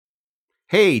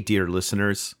Hey, dear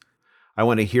listeners. I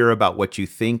want to hear about what you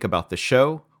think about the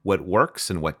show, what works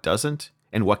and what doesn't,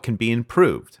 and what can be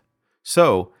improved.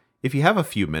 So, if you have a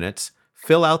few minutes,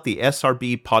 fill out the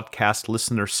SRB Podcast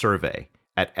Listener Survey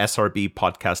at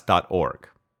srbpodcast.org.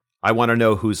 I want to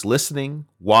know who's listening,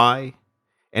 why,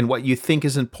 and what you think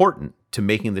is important to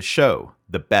making the show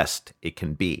the best it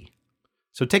can be.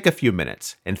 So take a few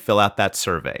minutes and fill out that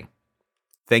survey.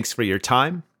 Thanks for your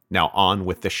time. Now on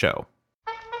with the show.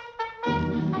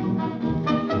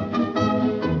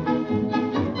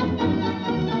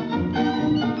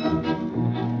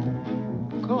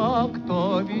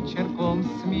 Как-то вечерком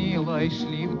с Милой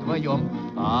шли вдвоем,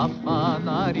 а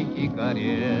фонарики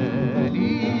горели,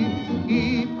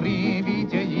 и при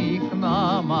виде их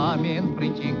на момент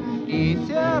притих, и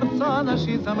сердца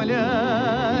наши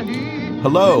замлели.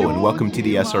 Hello, and welcome to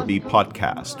the SRB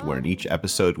Podcast, where in each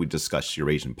episode we discuss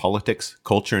Eurasian politics,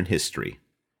 culture, and history.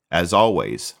 As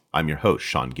always, I'm your host,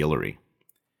 Sean Guillory.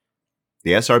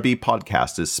 The SRB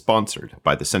Podcast is sponsored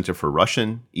by the Center for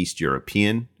Russian, East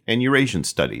European, and Eurasian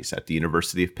Studies at the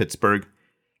University of Pittsburgh,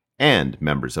 and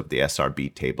members of the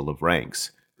SRB Table of Ranks,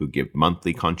 who give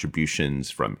monthly contributions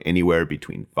from anywhere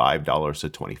between $5 to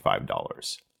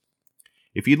 $25.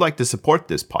 If you'd like to support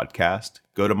this podcast,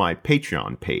 go to my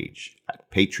Patreon page at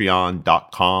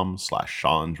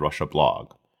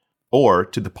patreon.com/Sean'sRussiaBlog, or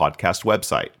to the podcast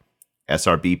website,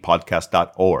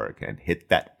 srbpodcast.org, and hit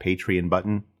that Patreon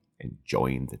button and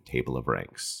join the Table of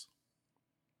Ranks.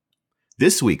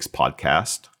 This week's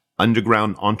podcast,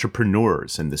 Underground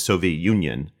Entrepreneurs in the Soviet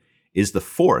Union, is the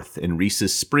fourth in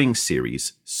Reese's Spring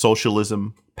series,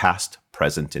 Socialism, Past,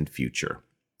 Present, and Future.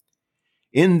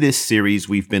 In this series,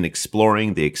 we've been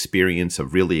exploring the experience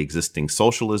of really existing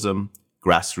socialism,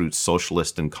 grassroots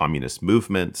socialist and communist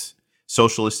movements,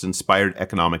 socialist-inspired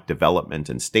economic development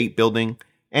and state building,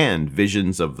 and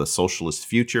visions of the socialist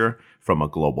future from a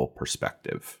global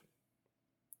perspective.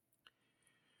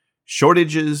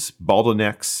 Shortages,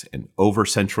 bottlenecks, and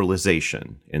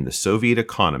over-centralization in the Soviet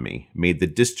economy made the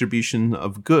distribution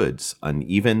of goods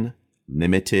uneven,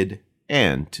 limited,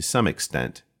 and, to some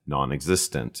extent,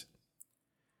 non-existent.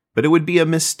 But it would be a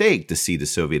mistake to see the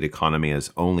Soviet economy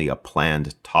as only a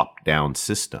planned top-down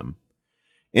system.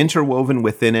 Interwoven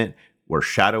within it were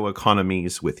shadow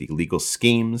economies with illegal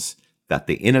schemes that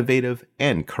the innovative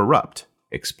and corrupt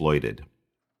exploited.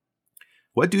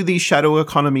 What do these shadow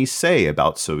economies say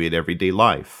about Soviet everyday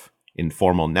life,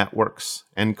 informal networks,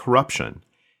 and corruption?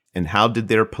 And how did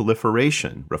their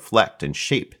proliferation reflect and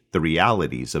shape the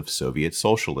realities of Soviet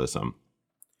socialism?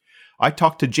 I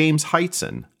talked to James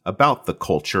Heitzen about the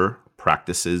culture,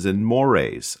 practices, and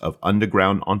mores of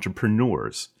underground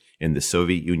entrepreneurs in the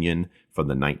Soviet Union from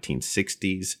the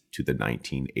 1960s to the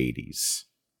 1980s.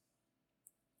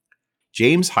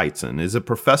 James Heitzen is a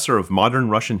professor of modern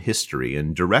Russian history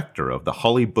and director of the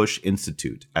Holly Bush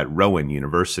Institute at Rowan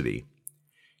University.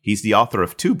 He's the author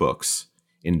of two books,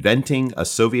 Inventing a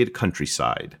Soviet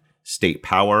Countryside, State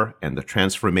Power and the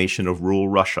Transformation of Rural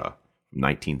Russia, from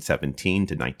 1917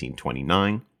 to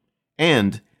 1929,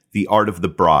 and The Art of the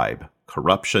Bribe,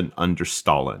 Corruption Under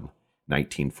Stalin,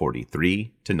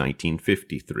 1943 to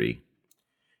 1953.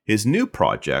 His new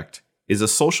project is a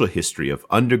social history of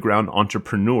underground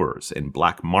entrepreneurs and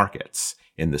black markets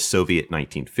in the Soviet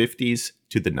 1950s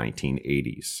to the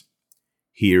 1980s.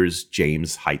 Here's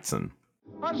James Heitzen.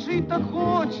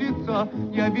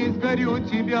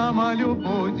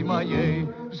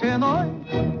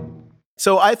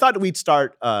 So I thought we'd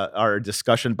start our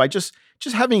discussion by just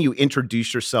having you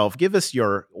introduce yourself. Give us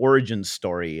your origin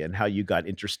story and how you got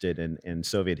interested in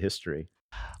Soviet history.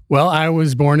 Well, I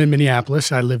was born in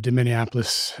Minneapolis. I lived in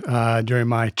Minneapolis during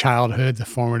my childhood, the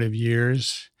formative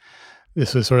years.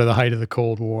 This was sort of the height of the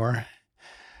Cold War.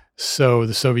 So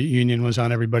the Soviet Union was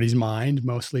on everybody's mind,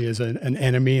 mostly as an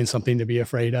enemy and something to be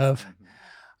afraid of.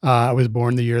 I was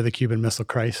born the year of the Cuban Missile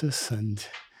Crisis. And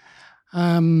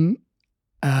I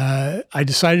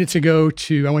decided to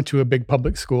I went to a big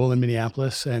public school in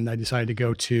Minneapolis, and I decided to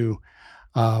go to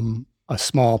a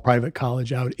small private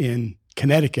college out in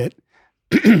Connecticut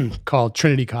called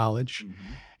Trinity College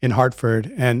in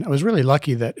Hartford. And I was really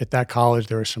lucky that at that college,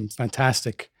 there were some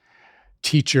fantastic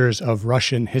teachers of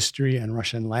Russian history and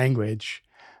Russian language,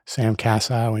 Sam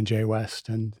Kassow and Jay West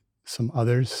and some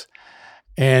others.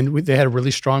 And they had a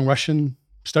really strong Russian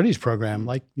studies program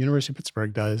like University of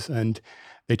Pittsburgh does. And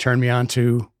they turned me on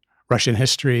to Russian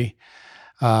history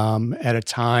at a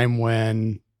time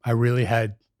when I really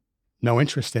had no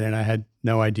interest in it. I had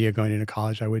no idea going into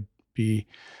college I would be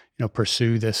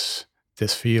pursue this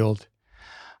field.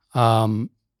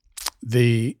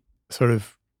 The sort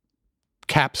of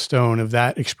capstone of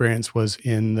that experience was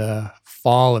in the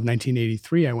fall of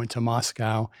 1983, I went to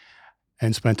Moscow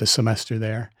and spent a semester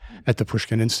there at the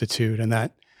Pushkin Institute. And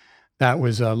that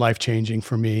was life-changing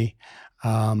for me.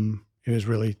 It was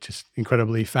really just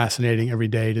incredibly fascinating every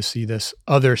day to see this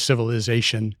other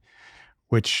civilization,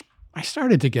 which I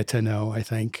started to get to know, I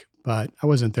think, but I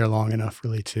wasn't there long enough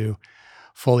really to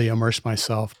fully immerse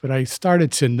myself. But I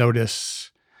started to notice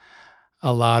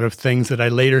a lot of things that I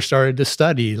later started to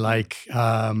study, like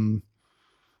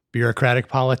bureaucratic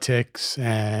politics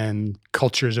and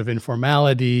cultures of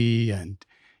informality and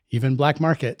even black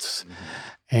markets.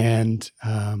 And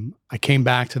I came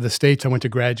back to the States. I went to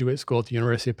graduate school at the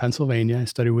University of Pennsylvania. I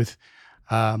studied with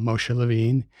Moshe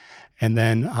Levine. And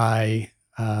then I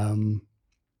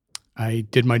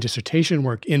did my dissertation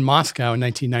work in Moscow in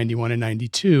 1991 and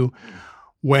 92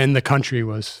 when the country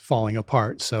was falling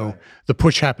apart. So the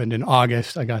push happened in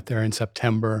August. I got there in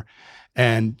September.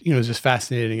 And, it was this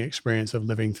fascinating experience of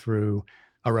living through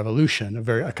a revolution,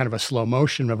 a kind of a slow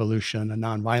motion revolution, a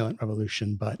nonviolent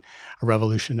revolution, but a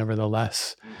revolution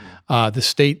nevertheless. The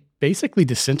state basically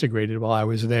disintegrated while I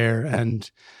was there. And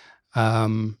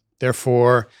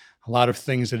therefore, a lot of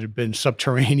things that had been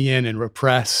subterranean and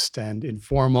repressed and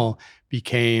informal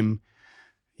became,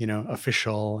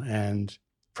 official and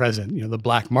present. The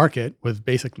black market was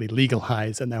basically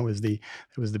legalized, and that was the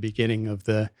beginning of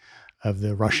the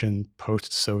Russian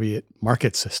post-Soviet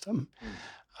market system.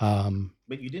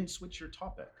 But you didn't switch your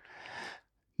topic.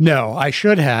 No, I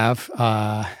should have.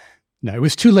 No, it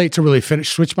was too late to really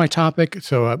switch my topic.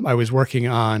 So I was working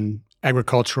on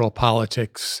agricultural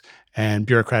politics and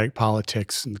bureaucratic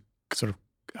politics and sort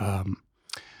of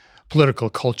political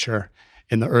culture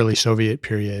in the early Soviet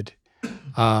period.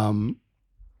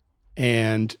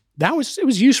 And it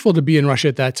was useful to be in Russia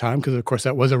at that time because, of course,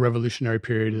 that was a revolutionary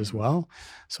period as well.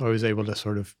 So I was able to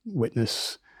sort of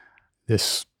witness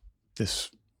this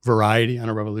variety on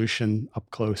a revolution up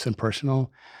close and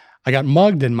personal. I got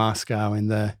mugged in Moscow in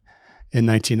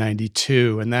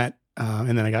 1992, and then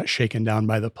I got shaken down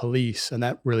by the police, and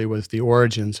that really was the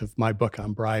origins of my book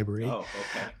on bribery,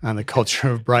 on the culture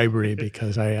of bribery,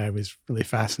 because I was really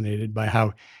fascinated by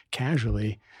how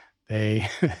casually they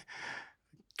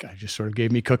just sort of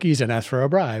gave me cookies and asked for a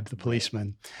bribe, the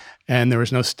policeman. And there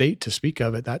was no state to speak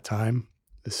of at that time.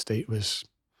 The state was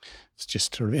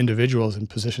just sort of individuals in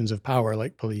positions of power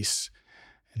like police.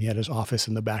 And he had his office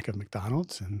in the back of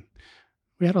McDonald's, and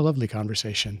we had a lovely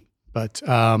conversation. But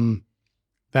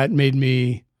that made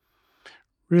me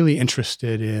really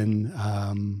interested in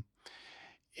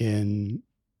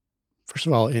first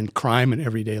of all, in crime and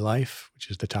everyday life, which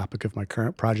is the topic of my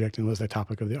current project and was the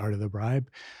topic of The Art of the Bribe,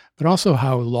 but also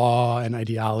how law and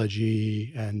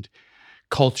ideology and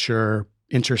culture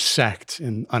intersect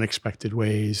in unexpected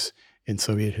ways in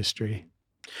Soviet history.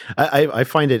 I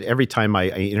find it every time I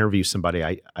interview somebody,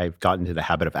 I've gotten into the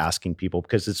habit of asking people,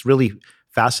 because it's really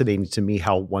fascinating to me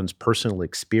how one's personal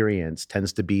experience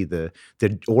tends to be the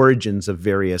origins of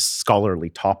various scholarly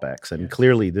topics. And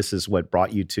clearly this is what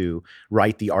brought you to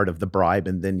write The Art of the Bribe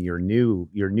and then your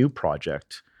new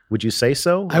project. Would you say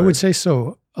so? I would say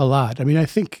so a lot. I mean, I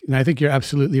think you're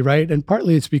absolutely right. And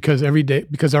partly it's because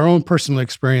because our own personal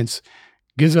experience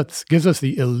gives us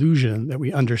the illusion that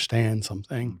we understand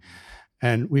something.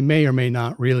 And we may or may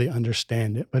not really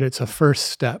understand it, but it's a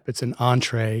first step. It's an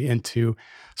entree into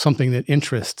something that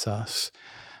interests us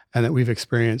and that we've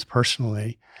experienced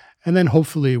personally. And then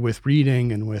hopefully with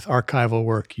reading and with archival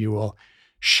work, you will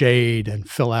shade and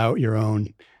fill out your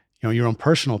own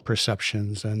personal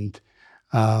perceptions and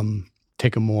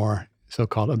take a more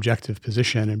so-called objective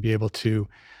position and be able to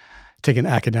take an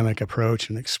academic approach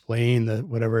and explain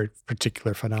whatever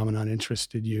particular phenomenon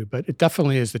interested you. But it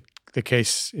definitely is the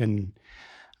case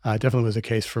definitely was the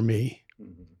case for me.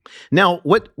 Now,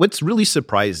 what's really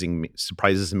surprises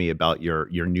me about your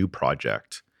new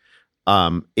project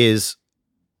is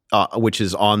which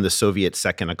is on the Soviet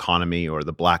second economy or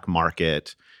the black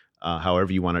market,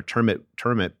 however you want to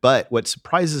term it. But what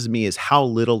surprises me is how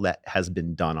little that has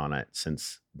been done on it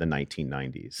since the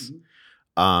 1990s.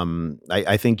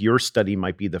 I think your study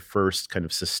might be the first kind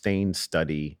of sustained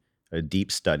study, a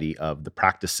deep study of the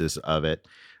practices of it.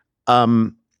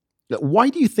 Why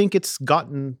do you think it's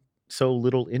gotten so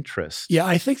little interest? Yeah,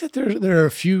 I think that there are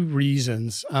a few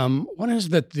reasons. One is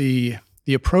that the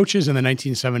approaches in the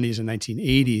 1970s and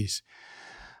 1980s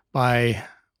by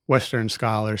Western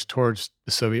scholars towards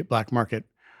the Soviet black market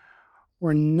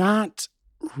were not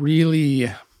really,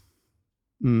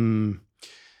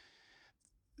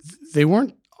 they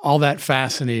weren't all that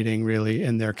fascinating really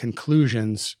in their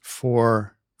conclusions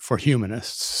for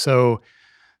humanists. So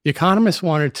the economists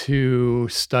wanted to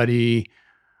study,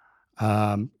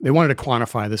 they wanted to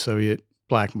quantify the Soviet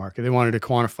black market. They wanted to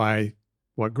quantify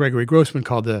what Gregory Grossman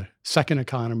called the second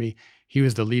economy. He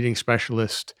was the leading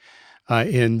specialist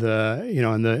in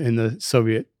the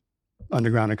Soviet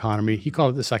underground economy. He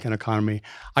called it the second economy.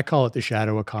 I call it the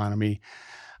shadow economy.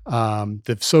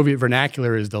 The Soviet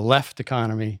vernacular is the left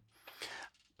economy.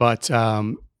 But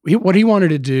what he wanted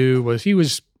to do was he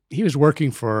was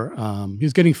working for he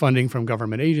was getting funding from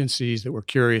government agencies that were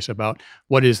curious about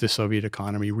what is the Soviet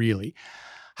economy really.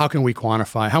 How can we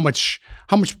quantify how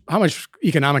much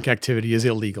economic activity is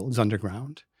illegal, is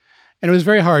underground? And it was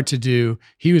very hard to do.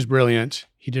 He was brilliant.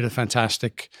 He did a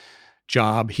fantastic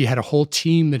job. He had a whole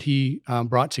team that he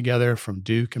brought together from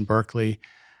Duke and Berkeley,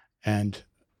 and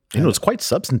it was quite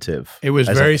substantive. It was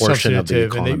as very a portion substantive.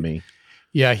 of the economy.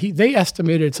 They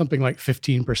estimated something like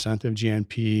 15% of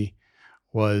GNP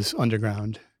was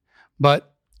underground,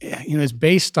 but it's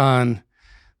based on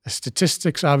the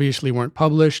statistics. Obviously, weren't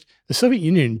published. The Soviet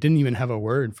Union didn't even have a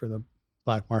word for the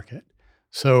black market,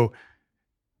 so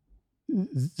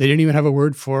they didn't even have a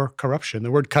word for corruption.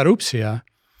 The word korupcja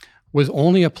was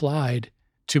only applied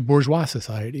to bourgeois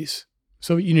societies.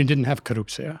 Soviet Union didn't have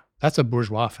korupcja. That's a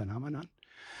bourgeois phenomenon.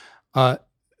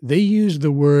 They used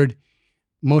the word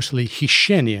mostly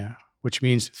hishenia, which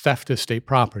means theft of state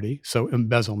property, so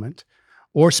embezzlement,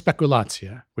 or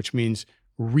spekulacja, which means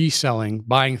reselling,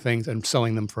 buying things and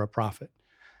selling them for a profit.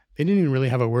 They didn't even really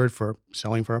have a word for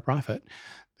selling for a profit.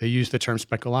 They used the term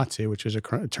spekulacja, which is a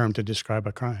term to describe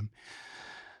a crime.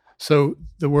 So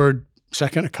the word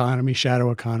second economy,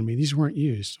 shadow economy, these weren't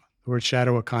used. The word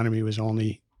shadow economy was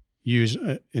only used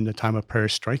in the time of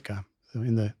perestroika,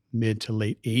 in the mid to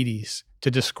late 80s, to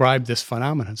describe this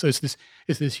phenomenon. So it's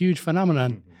this huge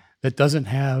phenomenon that doesn't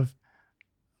have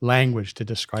language to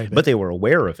describe it. But they were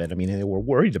aware of it. I mean, they were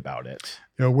worried about it.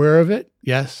 They're aware of it.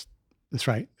 Yes, that's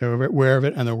right. They're aware of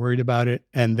it and they're worried about it.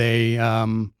 And they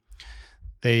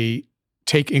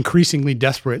take increasingly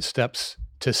desperate steps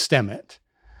to stem it.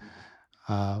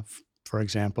 For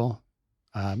example,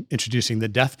 introducing the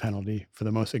death penalty for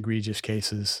the most egregious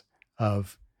cases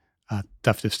of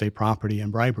theft of state property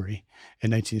and bribery in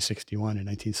 1961 and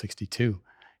 1962.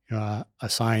 A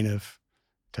sign of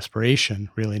desperation,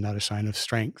 really not a sign of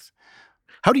strength.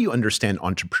 How do you understand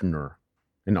entrepreneur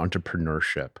and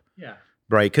entrepreneurship? Yeah.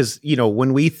 Right? Because,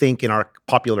 when we think in our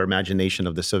popular imagination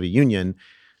of the Soviet Union,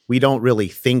 we don't really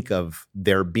think of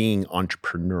there being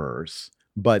entrepreneurs.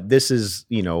 But this is,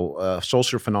 a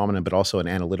social phenomenon, but also an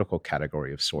analytical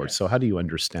category of sorts. Yes. So how do you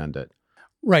understand it?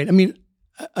 Right. I mean,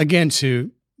 again,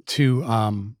 to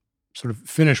sort of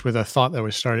finish with a thought that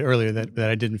was started earlier that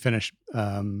I didn't finish.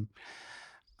 In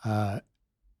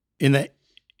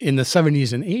the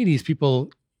 70s and 80s,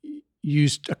 people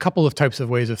used a couple of types of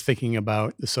ways of thinking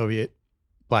about the Soviet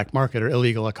black market or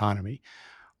illegal economy.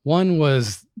 One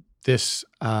was this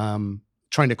trying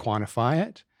to quantify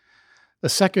it. The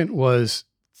second was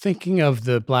thinking of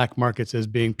the black markets as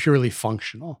being purely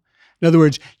functional. In other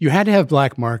words, you had to have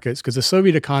black markets because the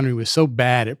Soviet economy was so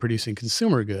bad at producing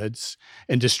consumer goods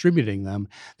and distributing them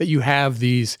that you have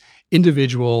these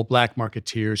individual black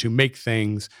marketeers who make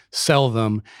things, sell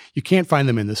them. You can't find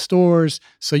them in the stores,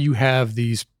 so you have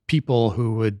these people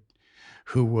who would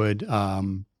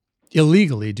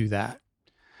illegally do that.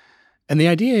 And the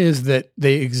idea is that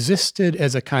they existed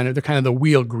as they're kind of the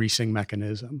wheel greasing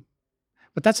mechanism.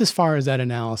 But that's as far as that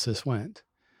analysis went.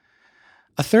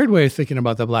 A third way of thinking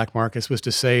about the black markets was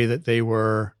to say that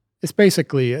it's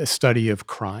basically a study of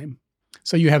crime.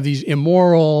 So you have these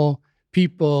immoral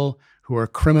people who are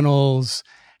criminals,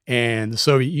 and the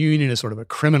Soviet Union is sort of a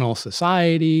criminal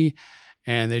society,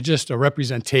 and they're just a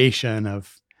representation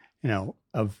of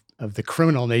the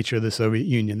criminal nature of the Soviet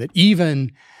Union, that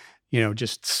even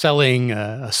just selling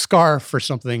a scarf or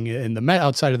something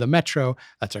outside of the metro,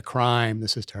 that's a crime.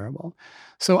 This is terrible.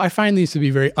 So I find these to be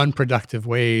very unproductive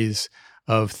ways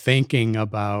of thinking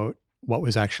about what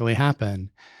was actually happening.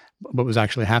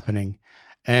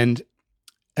 And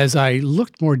as I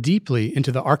looked more deeply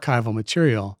into the archival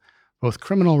material, both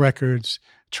criminal records,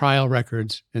 trial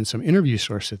records, and some interview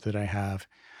sources that I have,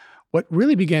 what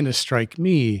really began to strike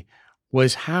me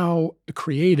was how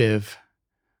creative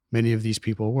many of these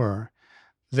people were.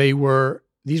 These were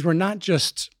not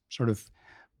just sort of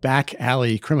back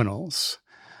alley criminals.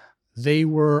 They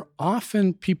were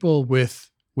often people with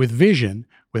vision,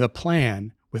 with a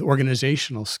plan, with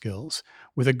organizational skills,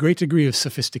 with a great degree of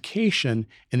sophistication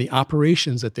in the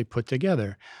operations that they put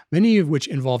together, many of which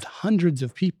involved hundreds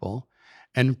of people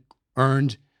and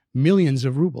earned millions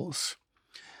of rubles.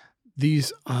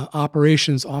 These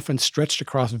operations often stretched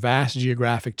across vast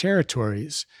geographic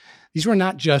territories. These were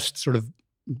not just sort of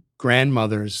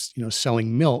grandmothers,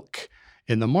 selling milk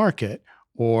in the market,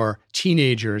 or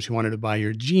teenagers who wanted to buy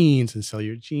your jeans and sell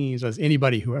your jeans, as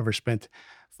anybody who ever spent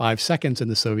 5 seconds in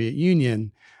the Soviet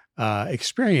Union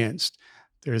experienced.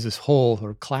 There's this whole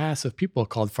sort of class of people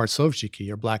called farsovchiki,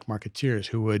 or black marketeers,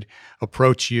 who would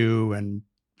approach you and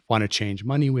want to change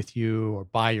money with you or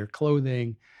buy your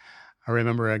clothing. I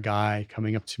remember a guy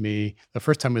coming up to me the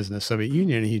first time I was in the Soviet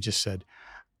Union, and he just said,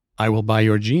 "I will buy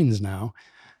your jeans now."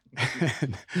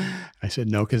 And I said,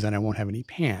 "No, because then I won't have any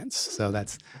pants. So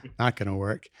that's not going to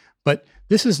work." But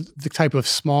this is the type of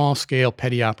small scale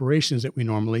petty operations that we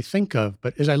normally think of.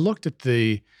 But as I looked at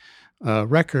the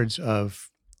records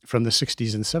from the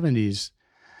 60s and 70s,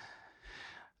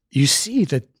 you see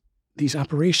that these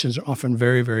operations are often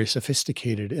very, very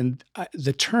sophisticated. And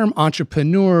the term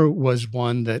entrepreneur was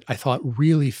one that I thought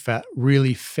really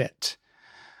fit.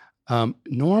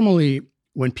 Normally,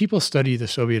 when people study the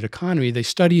Soviet economy, they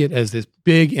study it as this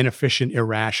big, inefficient,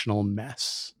 irrational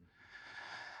mess.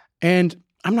 And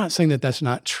I'm not saying that that's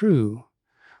not true,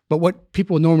 but what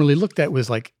people normally looked at was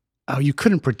like, oh, you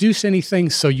couldn't produce anything,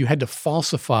 so you had to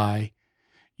falsify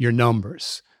your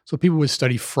numbers. So people would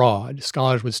study fraud.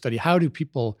 Scholars would study how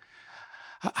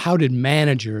did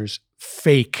managers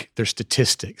fake their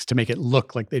statistics to make it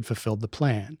look like they'd fulfilled the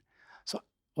plan? So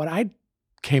what I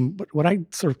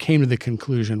sort of came to the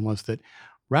conclusion was that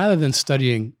rather than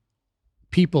studying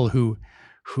people who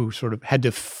sort of had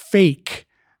to fake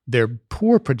their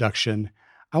poor production,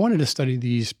 I wanted to study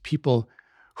these people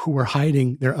who were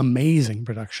hiding their amazing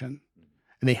production.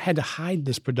 And they had to hide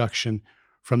this production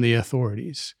from the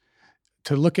authorities.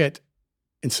 To look at,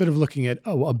 instead of looking at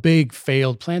a big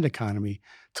failed planned economy,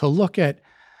 to look at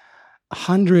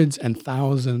hundreds and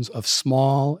thousands of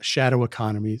small shadow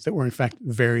economies that were in fact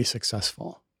very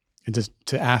successful. And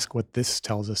to ask what this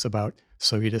tells us about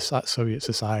Soviet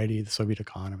society, the Soviet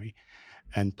economy,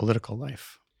 and political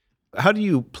life. How do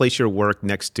you place your work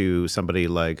next to somebody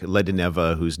like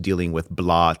Ledineva, who's dealing with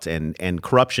Blat and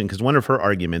corruption? Because one of her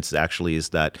arguments actually is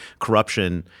that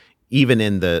corruption, even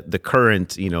in the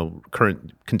current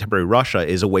contemporary Russia,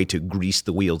 is a way to grease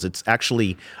the wheels. It's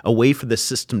actually a way for the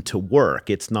system to work.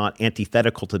 It's not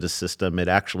antithetical to the system. It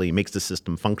actually makes the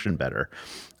system function better.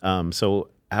 So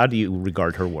how do you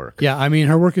regard her work? Yeah, I mean,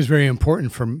 her work is very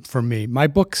important for me. My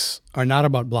books are not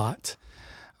about Blat.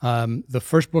 The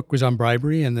first book was on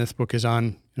bribery, and this book is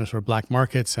on sort of black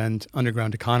markets and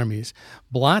underground economies.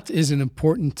 Blat is an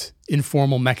important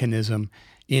informal mechanism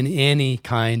in any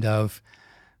kind of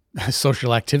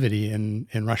social activity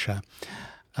in Russia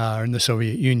or in the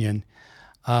Soviet Union.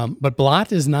 But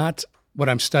Blat is not what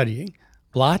I'm studying.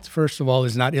 Blat, first of all,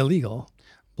 is not illegal.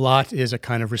 Blat is a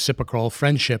kind of reciprocal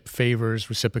friendship, favors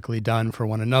reciprocally done for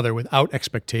one another without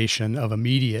expectation of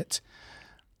immediate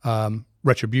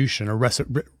retribution or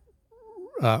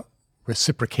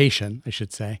reciprocation, I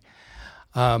should say.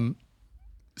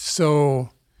 So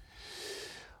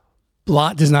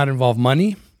Blat does not involve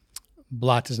money.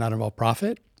 Blat does not involve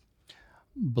profit.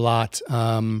 Blat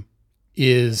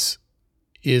is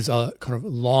a kind of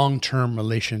long-term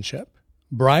relationship.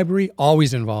 Bribery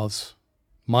always involves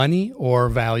money or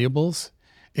valuables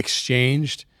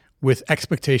exchanged with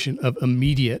expectation of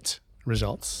immediate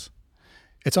results.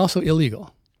 It's also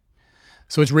illegal,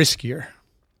 so it's riskier.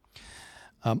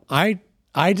 I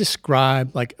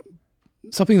describe, like,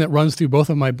 something that runs through both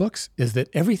of my books is that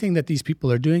everything that these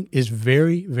people are doing is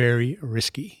very, very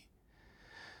risky.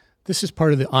 This is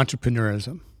part of the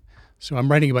entrepreneurism. So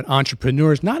I'm writing about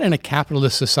entrepreneurs, not in a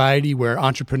capitalist society where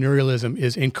entrepreneurialism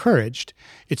is encouraged.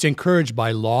 It's encouraged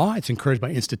by law. It's encouraged by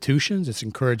institutions. It's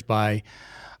encouraged by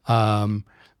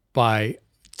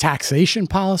taxation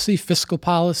policy, fiscal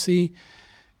policy.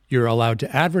 You're allowed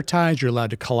to advertise. You're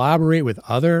allowed to collaborate with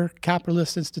other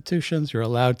capitalist institutions. You're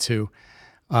allowed to,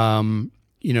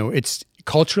 it's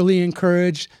culturally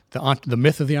encouraged. The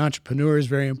myth of the entrepreneur is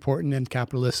very important in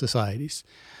capitalist societies.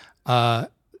 The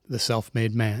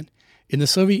self-made man. In the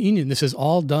Soviet Union, this is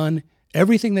all done.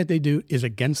 Everything that they do is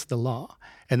against the law,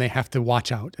 and they have to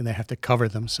watch out, and they have to cover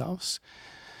themselves.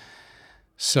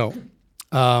 So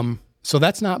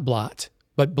that's not Blat,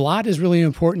 but Blat is really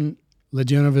important.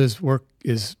 Ledionova's work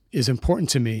is important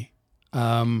to me,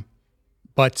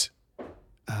 but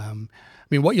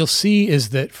what you'll see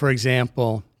is that, for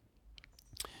example,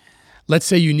 let's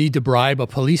say you need to bribe a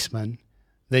policeman,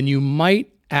 then you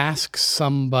might ask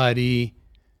somebody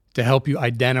to help you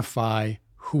identify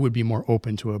who would be more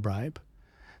open to a bribe.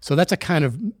 So that's a kind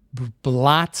of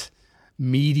Blat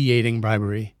mediating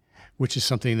bribery, which is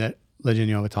something that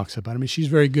Ledionova talks about. I mean, she's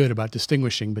very good about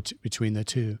distinguishing between the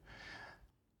two.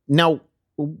 Now,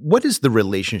 what is the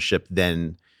relationship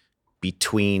then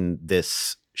between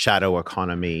this shadow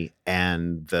economy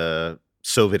and the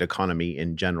Soviet economy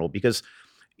in general? Because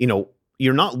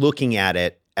you're not looking at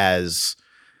it as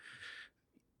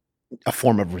a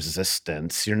form of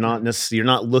resistance. You're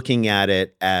not looking at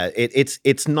it as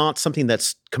it's not something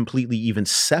that's completely even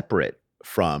separate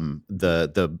from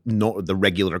the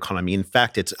regular economy. In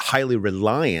fact, it's highly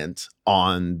reliant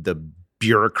on the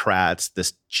bureaucrats,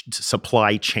 the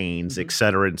supply chains, et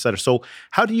cetera, et cetera. So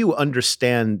how do you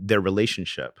understand their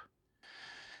relationship?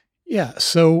 Yeah.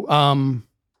 So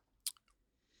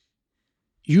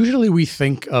usually we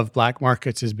think of black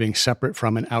markets as being separate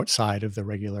from and outside of the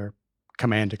regular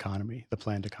command economy, the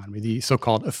planned economy, the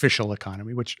so-called official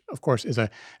economy, which of course is a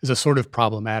sort of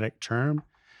problematic term,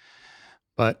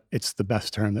 but it's the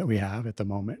best term that we have at the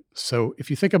moment. So if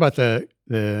you think about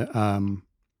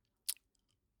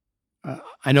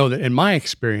I know that in my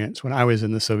experience, when I was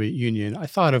in the Soviet Union, I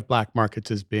thought of black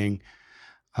markets as being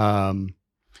as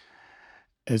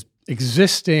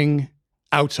existing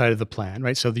outside of the plan,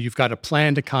 right? So that you've got a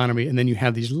planned economy, and then you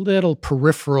have these little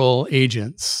peripheral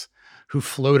agents who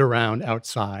float around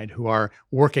outside, who are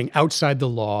working outside the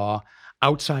law,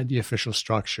 outside the official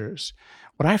structures.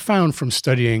 What I found from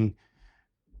studying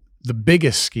the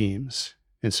biggest schemes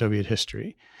in Soviet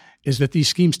history is that these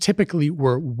schemes typically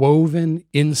were woven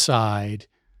inside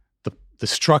the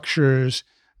structures,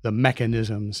 the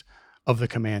mechanisms of the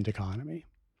command economy.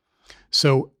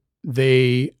 So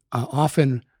they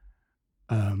often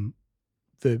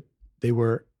they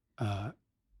were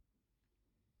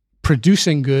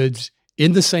producing goods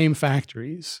in the same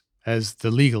factories as the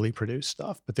legally produced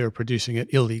stuff, but they were producing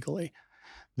it illegally.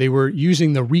 They were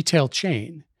using the retail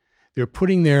chain. They were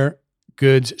putting their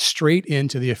goods straight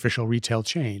into the official retail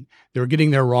chain. They were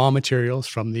getting their raw materials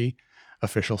from the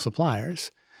official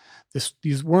suppliers.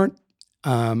 These weren't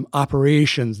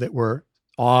operations that were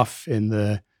off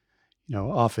in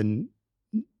often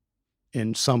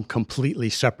in some completely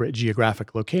separate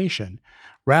geographic location.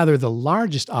 Rather, the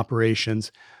largest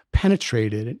operations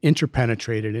penetrated and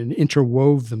interpenetrated and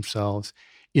interwove themselves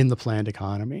in the planned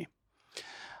economy.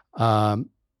 And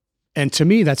to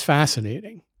me, that's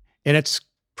fascinating. And it's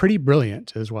pretty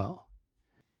brilliant as well.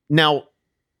 Now,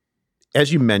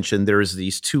 as you mentioned, there's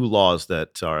these two laws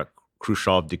that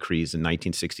Khrushchev decrees in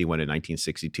 1961 and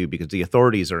 1962, because the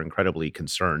authorities are incredibly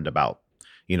concerned about,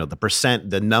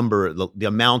 the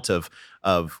amount of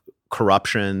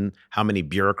corruption, how many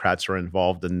bureaucrats are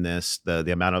involved in this,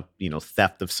 the amount of,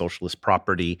 theft of socialist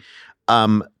property.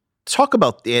 Talk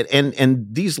about it. And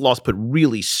these laws put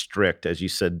really strict, as you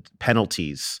said,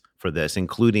 penalties for this,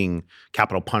 including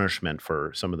capital punishment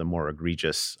for some of the more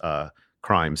egregious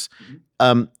crimes.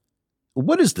 Mm-hmm.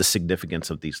 What is the significance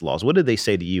of these laws? What did they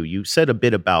say to you? You said a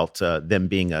bit about them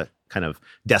being a kind of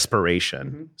desperation.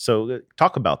 Mm-hmm. So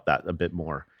talk about that a bit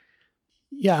more.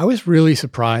 Yeah, I was really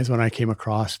surprised when I came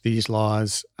across these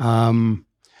laws.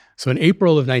 So in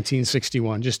April of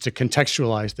 1961, just to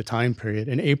contextualize the time period,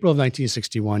 in April of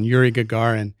 1961, Yuri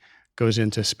Gagarin goes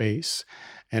into space.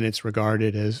 And it's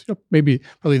regarded as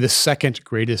probably the second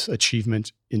greatest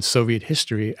achievement in Soviet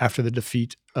history after the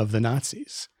defeat of the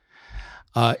Nazis.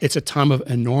 It's a time of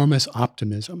enormous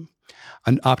optimism,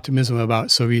 an optimism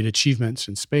about Soviet achievements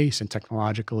in space and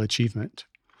technological achievement.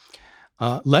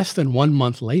 Less than 1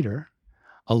 month later,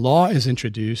 a law is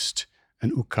introduced,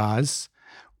 an ukaz,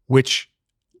 which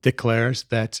declares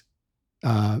that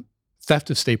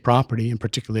theft of state property in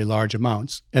particularly large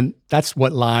amounts, and that's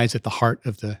what lies at the heart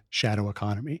of the shadow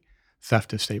economy,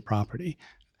 theft of state property,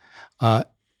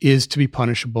 is to be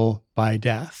punishable by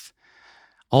death.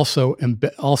 Also,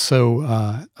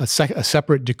 a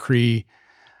separate decree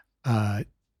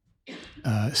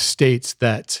states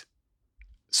that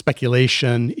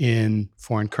speculation in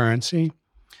foreign currency,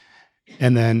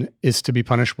 and then is to be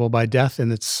punishable by death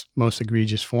in its most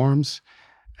egregious forms.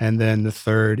 And then the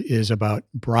third is about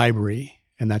bribery,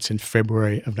 and that's in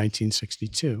February of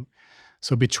 1962.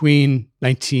 So between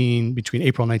April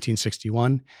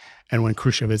 1961 and when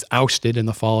Khrushchev is ousted in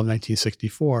the fall of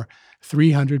 1964,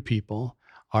 300 people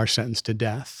are sentenced to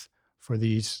death for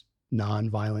these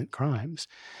nonviolent crimes.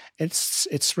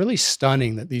 It's really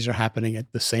stunning that these are happening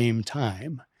at the same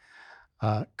time.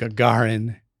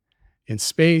 Gagarin in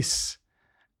space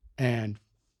and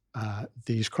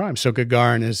these crimes. So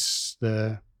Gagarin is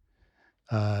the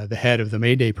head of the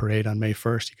May Day parade on May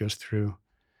 1st.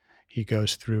 He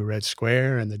goes through Red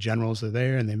Square, and the generals are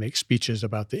there, and they make speeches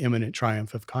about the imminent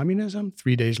triumph of communism.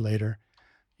 3 days later,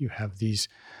 you have these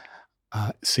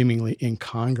seemingly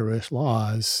incongruous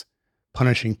laws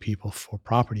punishing people for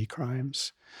property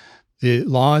crimes. The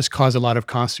laws cause a lot of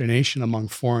consternation among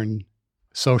foreign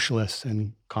socialists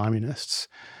and communists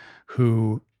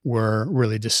who were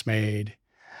really dismayed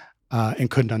and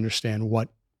couldn't understand what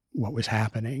was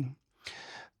happening.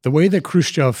 the way that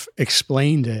Khrushchev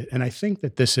explained it, and I think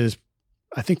that this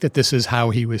is how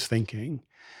he was thinking,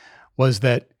 was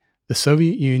that the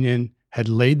Soviet Union had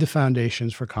laid the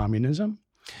foundations for communism,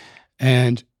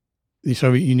 and the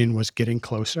Soviet Union was getting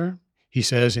closer. He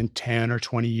says in 10 or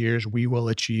 20 years, we will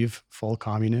achieve full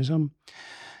communism.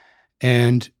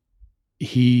 And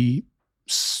he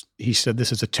said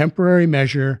this is a temporary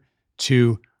measure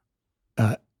to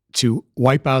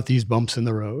wipe out these bumps in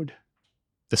the road.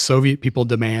 The Soviet people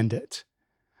demand it.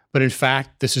 But in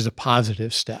fact, this is a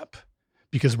positive step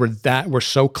because we're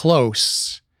so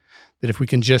close that if we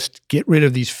can just get rid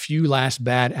of these few last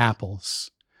bad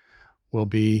apples, we'll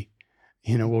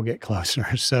get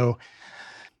closer. So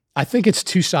I think it's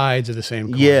two sides of the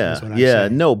same coin. Yeah.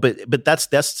 No, but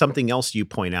that's something else you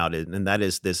point out, and that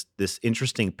is this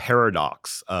interesting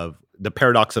paradox of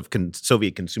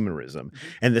Soviet consumerism,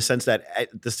 and the sense that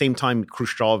at the same time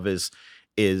Khrushchev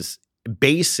is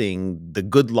basing the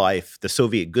good life, the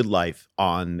Soviet good life,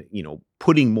 on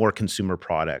putting more consumer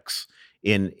products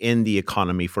in the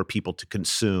economy for people to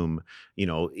consume.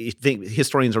 I think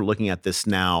historians are looking at this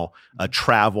now,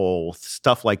 travel,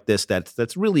 stuff like this,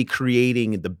 that's really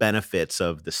creating the benefits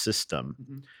of the system.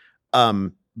 Mm-hmm.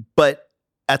 But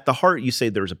at the heart, you say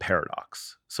there's a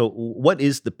paradox. So what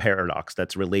is the paradox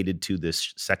that's related to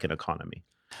this second economy?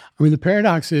 I mean, the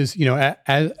paradox is,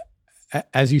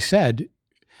 as you said,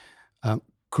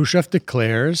 Khrushchev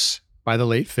declares by the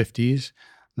late 50s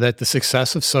that the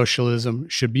success of socialism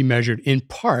should be measured in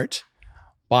part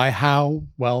by how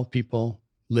well people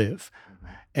live.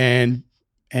 And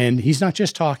he's not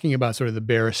just talking about sort of the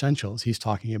bare essentials. He's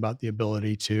talking about the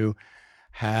ability to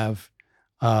have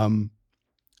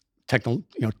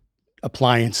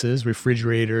appliances,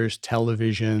 refrigerators,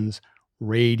 televisions,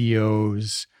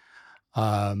 radios,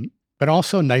 but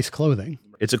also nice clothing.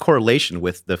 It's a correlation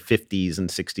with the 50s and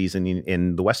 60s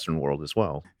in the Western world as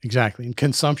well. Exactly. And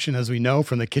consumption, as we know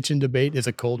from the kitchen debate, is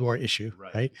a Cold War issue,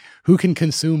 right? Who can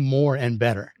consume more and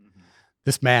better? Mm-hmm.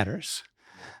 This matters.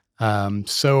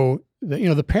 So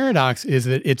the paradox is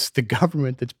that it's the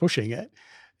government that's pushing it.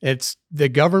 It's the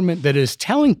government that is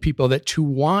telling people that to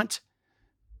want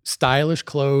stylish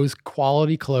clothes,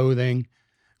 quality clothing,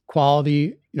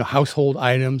 quality household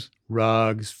items,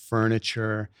 rugs,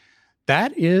 furniture,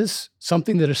 that is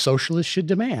something that a socialist should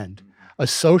demand. A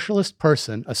socialist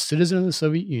person, a citizen of the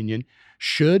Soviet Union,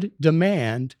 should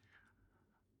demand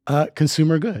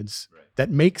consumer goods that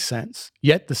make sense.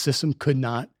 Yet the system could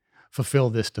not fulfill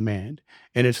this demand.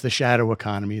 And it's the shadow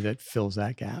economy that fills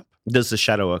that gap. Does the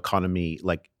shadow economy,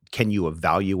 can you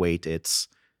evaluate its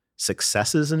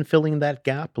successes in filling that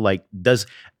gap? I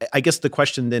guess the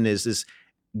question then is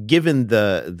given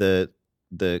the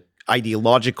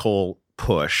ideological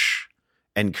push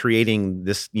and creating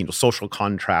this social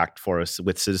contract for us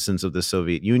with citizens of the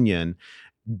Soviet Union,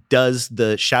 does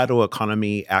the shadow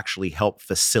economy actually help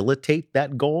facilitate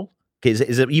that goal?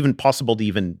 Is it even possible to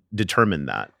even determine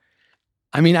that?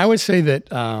 I mean, I would say that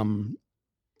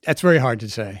that's very hard to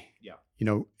say. Yeah.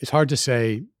 It's hard to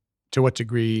say to what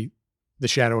degree the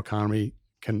shadow economy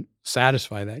can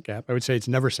satisfy that gap. I would say it's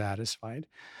never satisfied.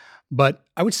 But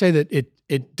I would say that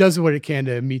it does what it can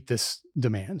to meet this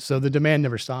demand. So the demand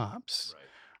never stops. Right.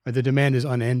 Or the demand is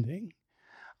unending.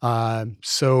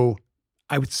 So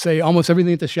I would say almost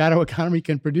everything that the shadow economy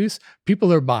can produce,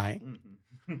 people are buying.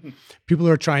 Mm-hmm. People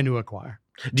are trying to acquire.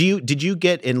 Did you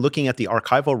get, in looking at the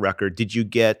archival record, did you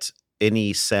get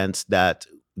any sense that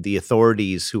the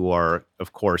authorities who are,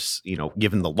 of course,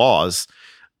 given the laws,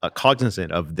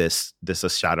 cognizant of this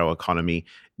shadow economy,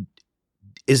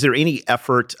 is there any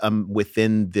effort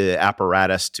within the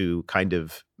apparatus to kind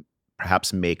of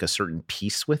perhaps make a certain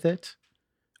peace with it?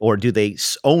 Or do they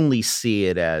only see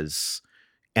it as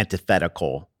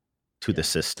antithetical to the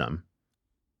system?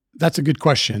 That's a good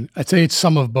question. I'd say it's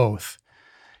some of both.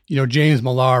 James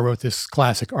Millar wrote this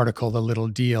classic article, The Little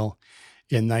Deal,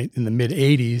 in the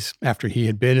mid-'80s after he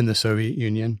had been in the Soviet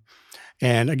Union.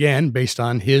 And again, based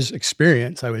on his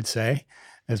experience, I would say,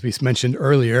 as we mentioned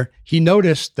earlier, he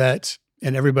noticed that,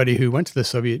 and everybody who went to the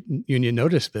Soviet Union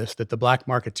noticed this, that the black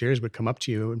marketeers would come up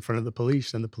to you in front of the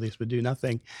police and the police would do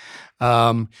nothing.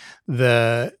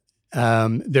 There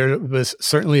was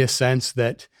certainly a sense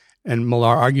that, and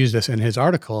Millar argues this in his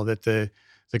article, that the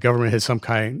government had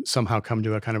somehow come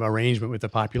to a kind of arrangement with the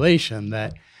population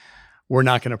that we're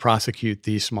not going to prosecute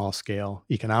these small scale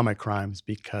economic crimes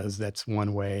because that's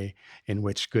one way in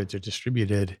which goods are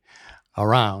distributed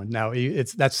around. Now,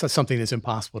 that's something that's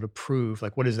impossible to prove.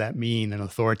 What does that mean? An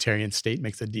authoritarian state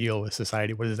makes a deal with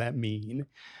society. What does that mean?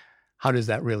 how does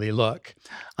that really look?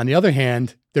 On the other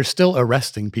hand, they're still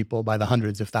arresting people by the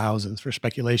hundreds of thousands for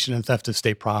speculation and theft of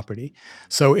state property.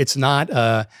 So it's not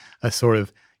a sort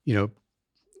of,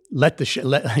 let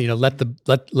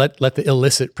the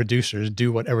illicit producers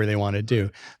do whatever they want to do.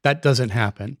 That doesn't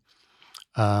happen.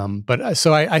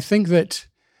 So I think that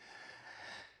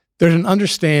there's an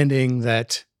understanding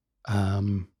that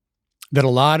that a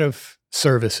lot of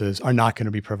services are not going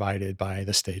to be provided by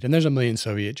the state. And there's a million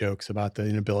Soviet jokes about the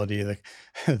inability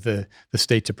of the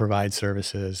state to provide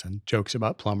services, and jokes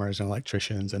about plumbers and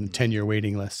electricians and 10-year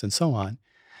waiting lists and so on.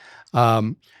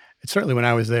 Certainly when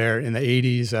I was there in the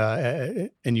 80s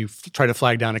and you try to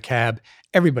flag down a cab,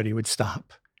 everybody would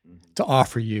stop to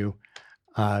offer you,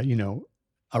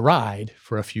 a ride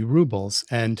for a few rubles,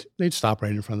 and they'd stop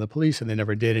right in front of the police, and they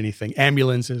never did anything.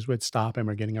 Ambulances would stop them,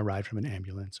 or getting a ride from an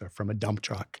ambulance or from a dump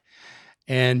truck.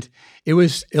 And it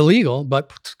was illegal,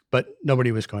 but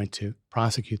nobody was going to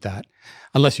prosecute that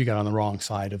unless you got on the wrong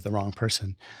side of the wrong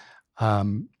person.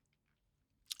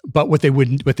 But what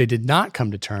they did not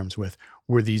come to terms with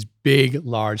were these big,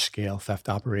 large-scale theft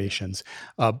operations,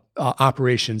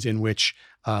 operations in which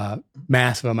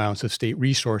massive amounts of state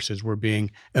resources were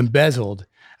being embezzled,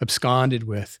 absconded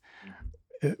with,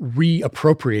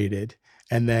 reappropriated,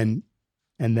 and then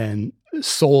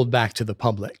sold back to the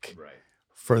public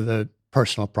for the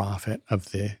personal profit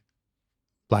of the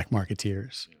black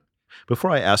marketeers. Before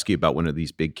I ask you about one of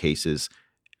these big cases,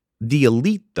 the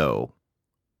elite, though,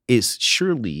 is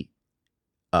surely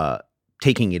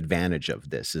taking advantage of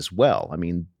this as well. I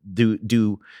mean,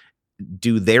 do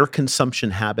their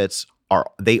consumption habits,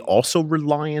 are they also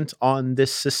reliant on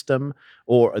this system,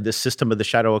 or the system of the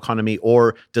shadow economy,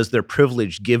 or does their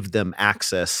privilege give them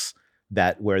access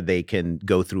where they can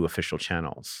go through official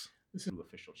channels?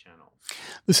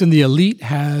 Listen, the elite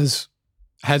has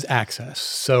access.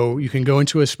 So you can go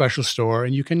into a special store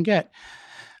and you can get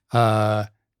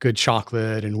good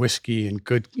chocolate and whiskey and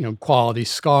good, quality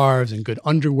scarves and good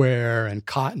underwear and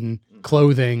cotton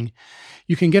clothing.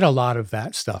 You can get a lot of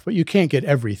that stuff, but you can't get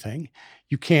everything.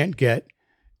 You can't get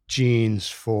jeans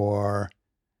for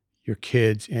your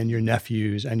kids and your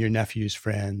nephews'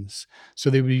 friends.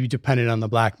 So they would be dependent on the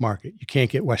black market. You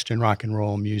can't get Western rock and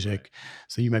roll music.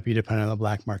 So you might be dependent on the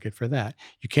black market for that.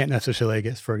 You can't necessarily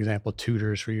get, for example,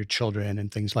 tutors for your children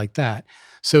and things like that.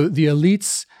 So the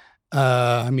elites,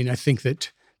 I think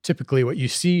that typically what you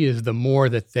see is the more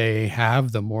that they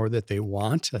have, the more that they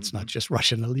want. That's not just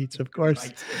Russian elites, of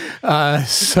course.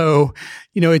 So,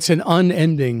 it's an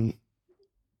unending,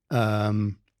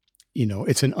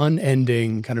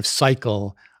 kind of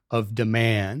cycle of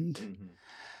demand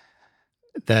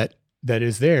that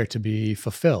is there to be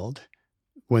fulfilled.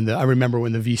 I remember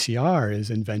when the VCR is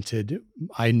invented,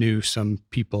 I knew some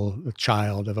people, a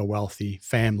child of a wealthy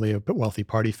family, a wealthy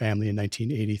party family in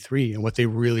 1983, and what they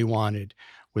really wanted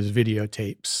was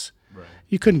videotapes. Right.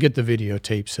 You couldn't get the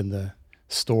videotapes in the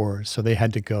stores, so they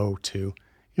had to go to,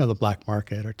 the black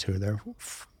market or to their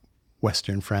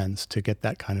Western friends to get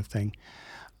that kind of thing.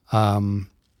 I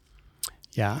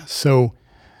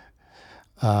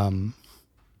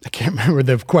can't remember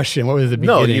the question. What was the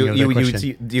beginning of the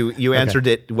question? You answered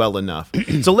it well enough.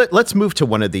 So let's move to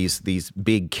one of these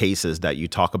big cases that you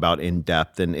talk about in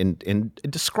depth and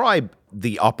describe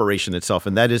the operation itself,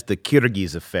 and that is the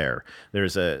Kyrgyz affair.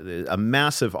 There's a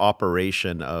massive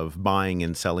operation of buying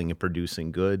and selling and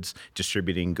producing goods,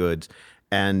 distributing goods,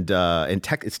 and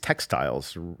it's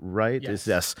textiles, right?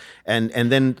 Yes.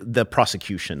 And then the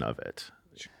prosecution of it.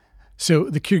 So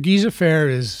the Kyrgyz affair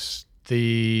is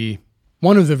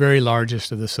one of the very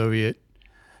largest of the Soviet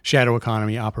shadow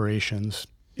economy operations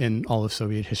in all of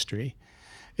Soviet history.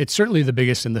 It's certainly the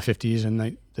biggest in the 50s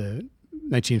and the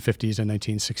 1950s and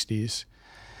 1960s.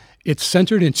 It's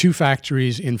centered in two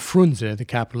factories in Frunze, the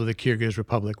capital of the Kyrgyz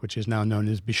Republic, which is now known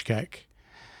as Bishkek.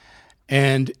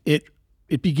 And it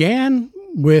began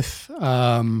with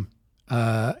a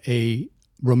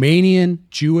Romanian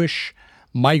Jewish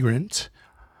migrant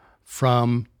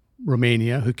from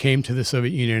Romania who came to the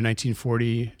Soviet Union in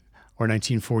 1940 or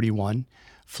 1941,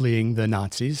 fleeing the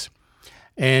Nazis.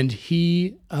 And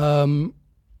he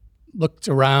looked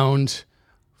around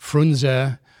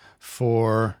Frunze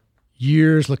for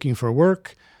years looking for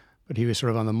work, but he was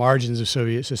sort of on the margins of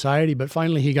Soviet society. But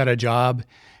finally he got a job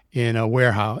in a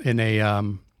warehouse,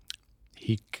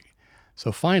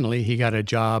 finally he got a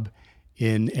job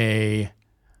in a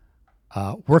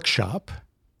workshop,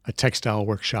 a textile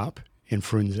workshop in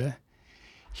Frunze.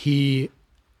 He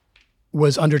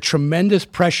was under tremendous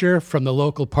pressure from the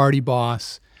local party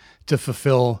boss to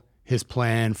fulfill his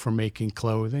plan for making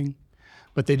clothing,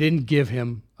 but they didn't give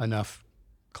him enough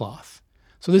cloth.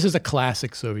 So this is a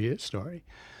classic Soviet story.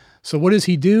 So what does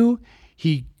he do?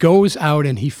 He goes out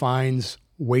and he finds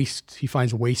waste. He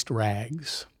finds waste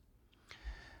rags.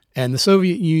 And the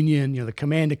Soviet Union, the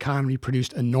command economy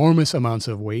produced enormous amounts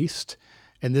of waste.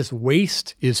 And this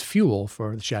waste is fuel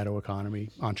for the shadow economy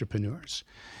entrepreneurs.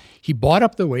 He bought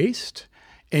up the waste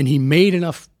and he made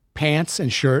enough pants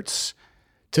and shirts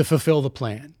to fulfill the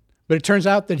plan. But it turns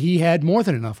out that he had more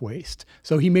than enough waste.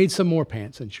 So he made some more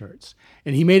pants and shirts.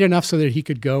 And he made enough so that he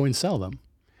could go and sell them.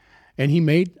 And he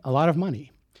made a lot of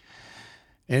money.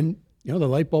 And, the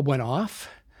light bulb went off.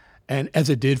 And as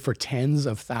it did for tens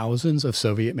of thousands of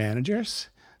Soviet managers,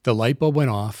 the light bulb went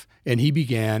off and he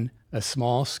began a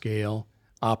small scale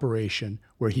operation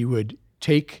where he would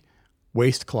take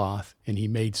waste cloth and he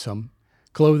made some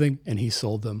clothing and he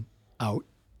sold them out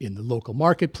in the local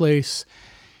marketplace.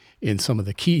 In some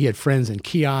of he had friends in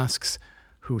kiosks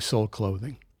who sold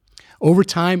clothing. Over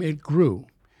time, it grew.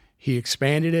 He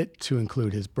expanded it to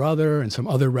include his brother and some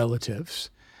other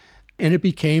relatives. And it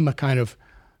became a kind of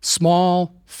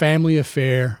small family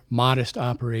affair, modest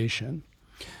operation.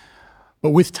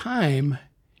 But with time,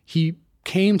 he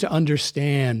came to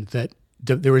understand that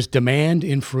there was demand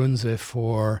in Frunze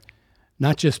for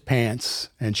not just pants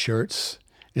and shirts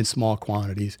in small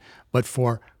quantities, but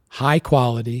for high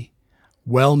quality,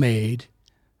 well-made,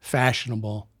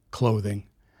 fashionable clothing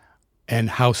and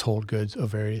household goods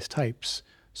of various types.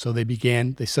 So they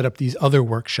set up these other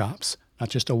workshops, not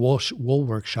just a wool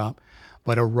workshop,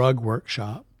 but a rug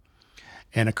workshop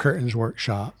and a curtains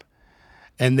workshop.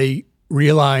 And they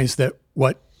realized that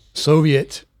what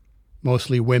Soviet,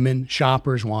 mostly women,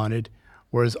 shoppers wanted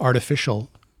was artificial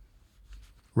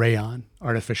rayon,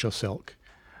 artificial silk,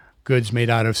 goods made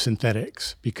out of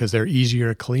synthetics because they're easier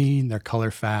to clean, they're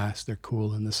color fast, they're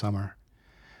cool in the summer,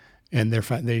 and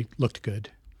they looked good.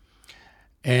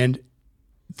 And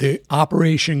the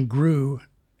operation grew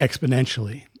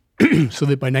exponentially so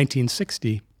that by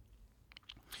 1960,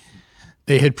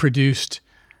 they had produced,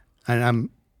 and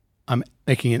I'm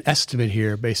making an estimate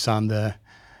here based on the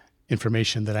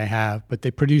information that I have, but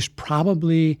they produced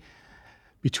probably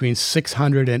between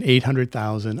 600 and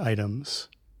 800,000 items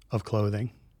of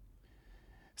clothing.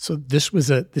 So this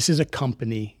is a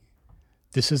company.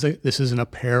 This is an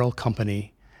apparel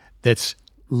company that's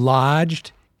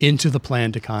lodged into the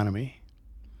planned economy.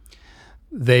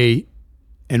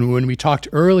 And when we talked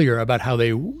earlier about how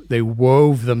they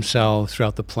wove themselves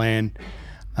throughout the plan,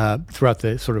 throughout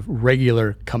the sort of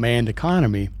regular command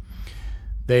economy,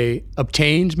 they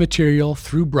obtained material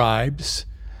through bribes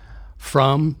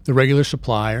from the regular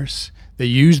suppliers. They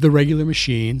used the regular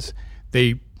machines.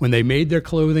 When they made their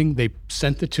clothing, they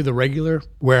sent it to the regular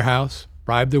warehouse,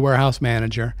 bribed the warehouse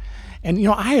manager. And,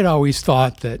 I had always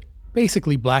thought that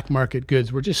basically black market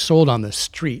goods were just sold on the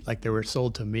street like they were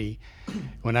sold to me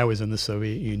when I was in the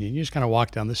Soviet Union. You just kind of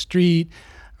walk down the street,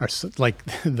 or like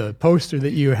the poster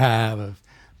that you have of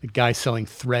the guy selling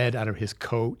thread out of his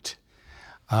coat,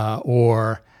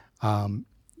 or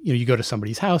you go to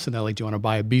somebody's house and they're like, do you want to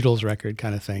buy a Beatles record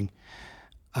kind of thing.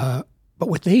 But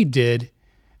what they did,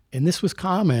 and this was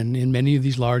common in many of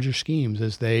these larger schemes,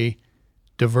 is they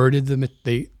diverted them.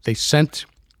 They sent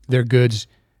their goods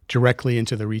directly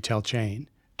into the retail chain,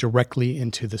 directly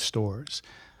into the stores.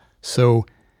 So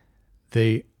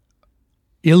the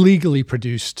illegally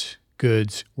produced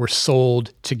goods were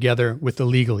sold together with the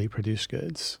legally produced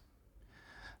goods.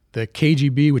 The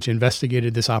KGB, which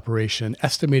investigated this operation,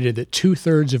 estimated that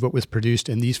 2/3 of what was produced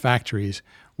in these factories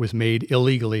was made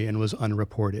illegally and was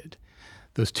unreported.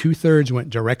 Those 2/3 went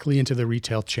directly into the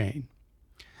retail chain.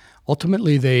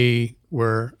 Ultimately, they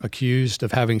were accused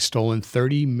of having stolen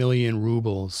 30 million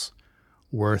rubles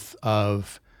worth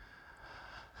of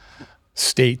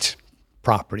state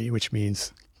property, which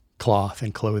means cloth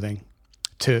and clothing.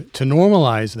 To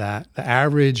normalize that, the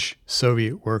average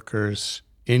Soviet worker's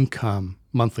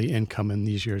monthly income in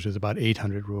these years was about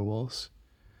 800 rubles.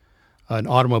 An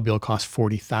automobile cost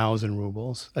 40,000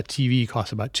 rubles. A TV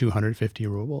cost about 250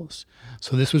 rubles.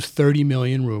 So this was 30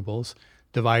 million rubles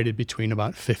divided between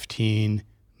about 15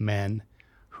 men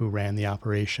who ran the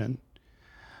operation.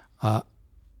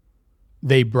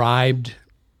 They bribed.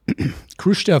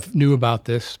 Khrushchev knew about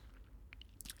this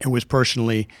and was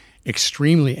personally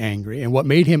extremely angry. And what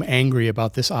made him angry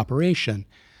about this operation,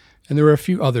 and there were a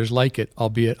few others like it,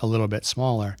 albeit a little bit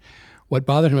smaller, what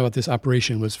bothered him about this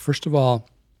operation was, first of all,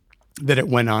 that it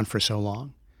went on for so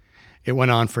long. It went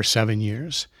on for 7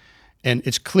 years. And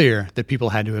it's clear that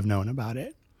people had to have known about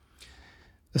it.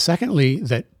 Secondly,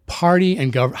 that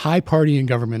high party and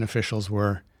government officials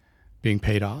were being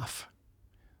paid off.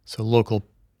 So local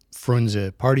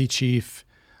Frunze party chief,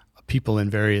 people in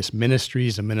various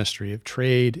ministries, the Ministry of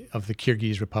Trade of the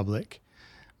Kyrgyz Republic,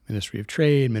 Ministry of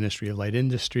Trade, Ministry of Light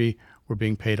Industry were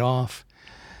being paid off.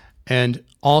 And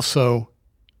also,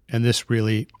 and this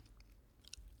really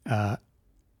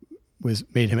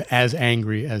made him as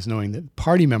angry as knowing that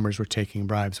party members were taking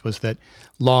bribes, was that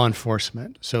law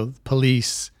enforcement, so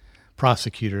police,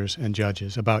 prosecutors, and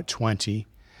judges, about 20,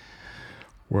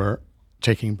 were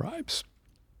taking bribes.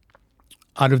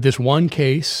 Out of this one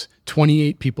case,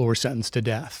 28 people were sentenced to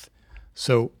death.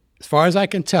 So as far as I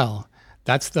can tell,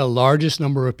 that's the largest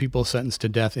number of people sentenced to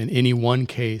death in any one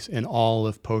case in all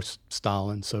of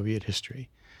post-Stalin Soviet history.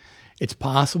 It's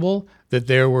possible that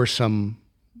there were some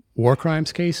war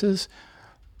crimes cases,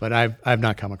 but I've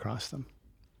not come across them.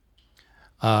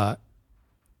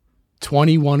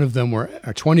 20 of them were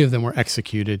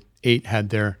executed. 8 had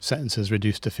their sentences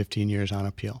reduced to 15 years on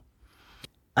appeal.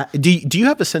 Do you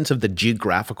have a sense of the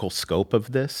geographical scope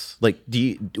of this? Like,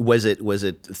 was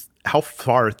it how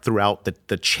far throughout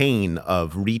the chain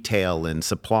of retail and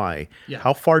supply? Yeah.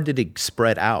 How far did it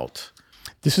spread out?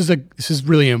 This is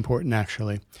really important,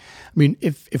 actually. I mean,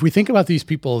 if we think about these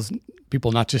people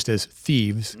not just as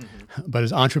thieves, but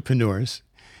as entrepreneurs,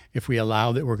 if we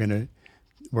allow that we're going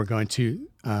to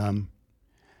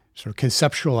sort of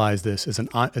conceptualize this as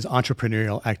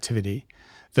entrepreneurial activity,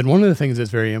 then one of the things that's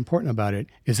very important about it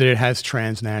is that it has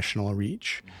transnational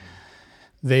reach.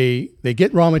 They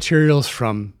get raw materials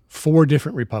from 4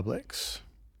 different republics.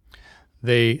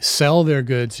 They sell their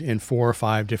goods in 4 or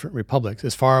 5 different republics,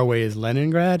 as far away as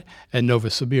Leningrad and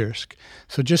Novosibirsk.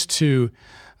 So just to,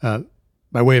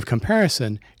 by way of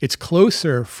comparison, it's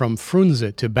closer from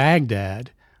Frunze to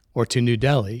Baghdad or to New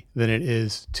Delhi than it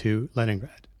is to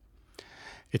Leningrad.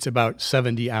 It's about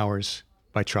 70 hours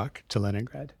by truck to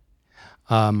Leningrad.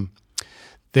 And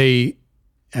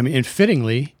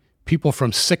fittingly, people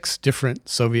from 6 different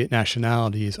Soviet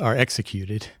nationalities are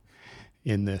executed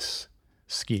in this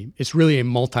scheme. It's really a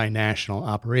multinational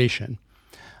operation.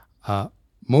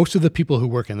 Most of the people who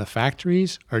work in the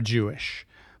factories are Jewish,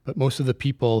 but most of the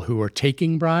people who are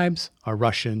taking bribes are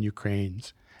Russian,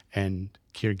 Ukrainians, and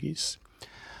Kyrgyz.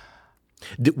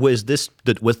 Was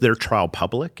their trial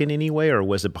public in any way, or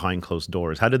was it behind closed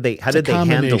doors? How did they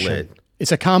handle it?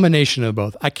 It's a combination of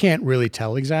both. I can't really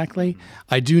tell exactly.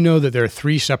 I do know that there are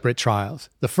 3 separate trials.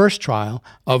 The first trial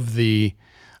of the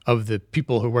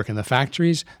people who work in the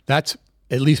factories, that's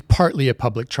at least partly a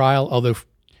public trial, although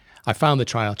I found the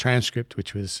trial transcript,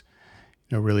 which was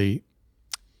really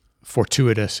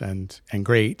fortuitous and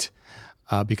great,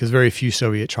 because very few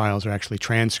Soviet trials are actually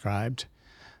transcribed.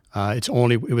 It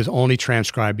was only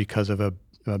transcribed because of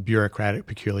a bureaucratic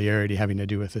peculiarity having to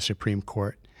do with the Supreme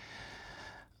Court.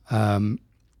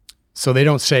 So they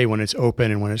don't say when it's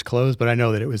open and when it's closed, but I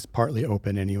know that it was partly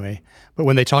open anyway. But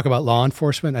when they talk about law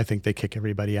enforcement, I think they kick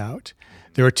everybody out.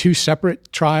 There were 2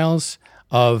 separate trials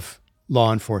of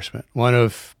law enforcement, one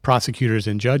of prosecutors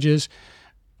and judges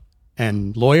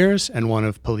and lawyers, and one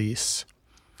of police.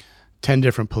 10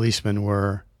 different policemen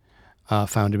were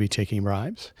found to be taking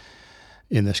bribes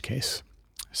in this case.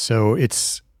 So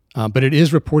but it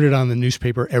is reported on the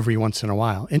newspaper every once in a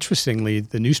while. Interestingly,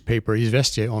 the newspaper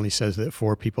Izvestia only says that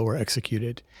 4 people were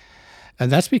executed.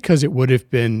 And that's because it would have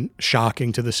been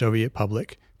shocking to the Soviet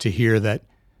public to hear that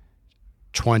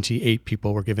 28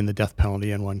 people were given the death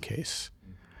penalty in one case.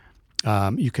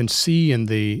 You can see in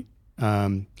the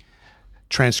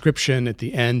transcription at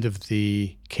the end of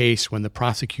the case when the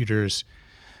prosecutors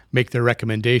make their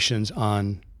recommendations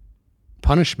on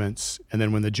punishments, and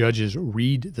then when the judges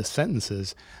read the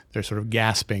sentences, they're sort of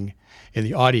gasping in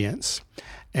the audience.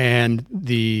 And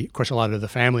of course, a lot of the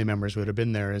family members would have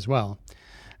been there as well.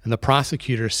 And the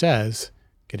prosecutor says,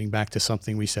 getting back to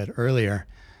something we said earlier,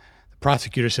 the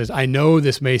prosecutor says, I know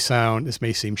this may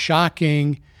seem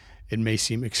shocking, it may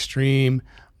seem extreme,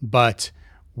 but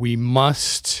we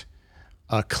must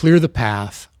clear the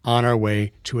path on our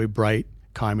way to a bright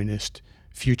communist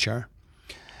future.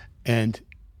 And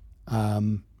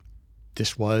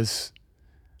this was,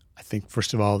 I think,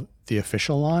 first of all, the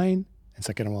official line. And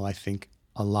second of all, I think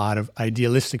a lot of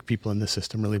idealistic people in the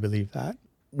system really believe that.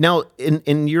 Now,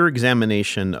 in your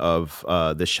examination of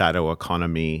the shadow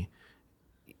economy,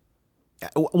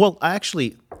 well,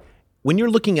 actually, when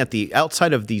you're looking at the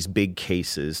outside of these big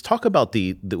cases, talk about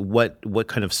what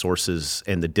kind of sources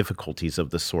and the difficulties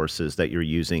of the sources that you're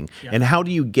using, and how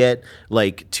do you get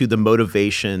to the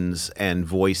motivations and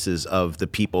voices of the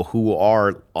people who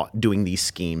are doing these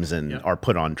schemes and are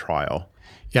put on trial?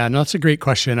 Yeah, no, that's a great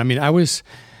question. I mean,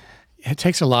 it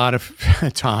takes a lot of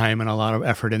time and a lot of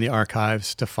effort in the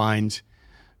archives to find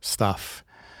stuff.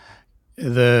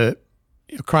 The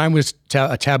crime was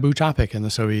a taboo topic in the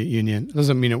Soviet Union. It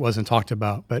doesn't mean it wasn't talked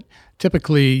about, but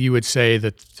typically you would say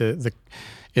that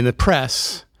in the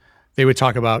press, they would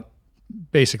talk about,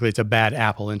 basically it's a bad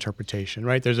apple interpretation,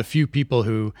 right? There's a few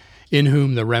people in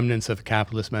whom the remnants of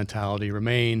capitalist mentality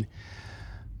remain.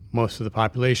 Most of the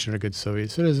population are good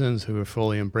Soviet citizens who have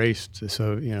fully embraced the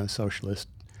socialist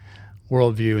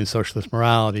worldview and socialist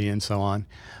morality and so on.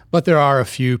 But there are a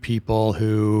few people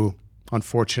who,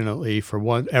 unfortunately, for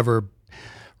whatever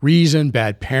reason,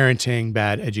 bad parenting,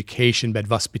 bad education, bad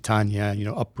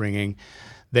vaspitania, upbringing,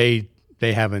 they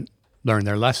haven't learned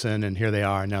their lesson, and here they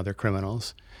are, now they're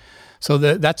criminals. So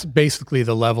that's basically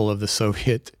the level of the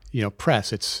Soviet,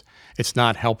 press. It's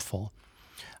not helpful.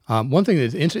 One thing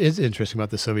that is interesting about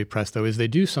the Soviet press, though, is they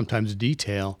do sometimes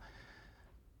detail,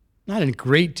 not in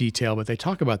great detail, but they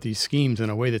talk about these schemes in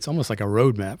a way that's almost like a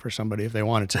roadmap for somebody if they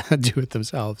wanted to do it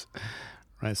themselves.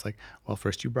 Right? It's like, well,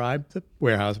 first you bribe the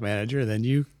warehouse manager, then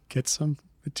you get some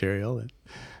material. And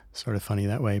sort of funny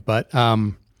that way. But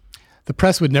the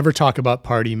press would never talk about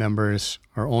party members,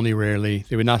 or only rarely.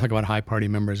 They would not talk about high party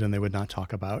members, and they would not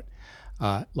talk about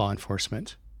law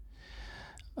enforcement.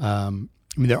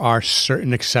 There are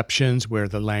certain exceptions where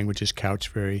the language is couched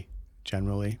very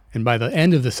generally. And by the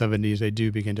end of the 70s, they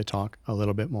do begin to talk a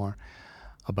little bit more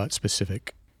about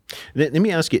specific. Let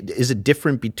me ask you, is it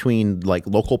different between like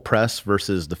local press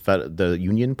versus the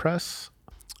union press?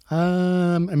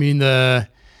 I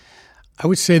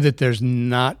would say that there's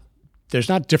not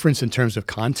difference in terms of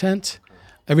content.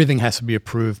 Everything has to be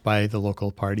approved by the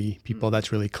local party people.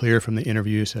 That's really clear from the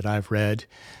interviews that I've read.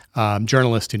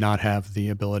 Journalists do not have the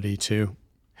ability to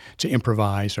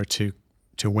improvise or to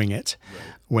wing it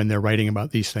when they're writing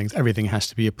about these things. Everything has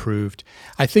to be approved.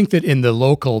 I think that in the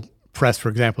local press, for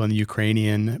example, in the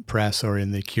Ukrainian press or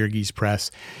in the Kyrgyz press,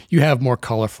 you have more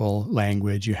colorful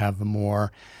language. You have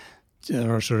more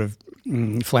sort of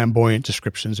flamboyant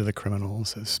descriptions of the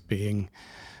criminals as being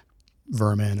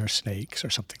vermin or snakes or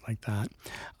something like that.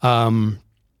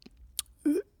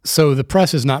 So the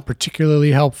press is not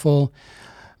particularly helpful,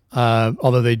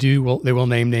 although they will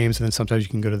name names, and then sometimes you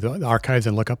can go to the archives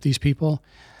and look up these people.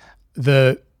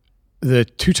 The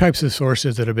two types of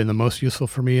sources that have been the most useful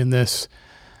for me in this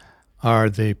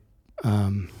are the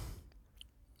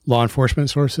law enforcement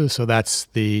sources. So that's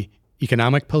the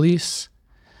economic police,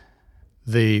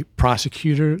 the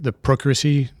prosecutor, the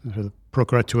procuracy, or the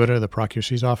Procuratura, the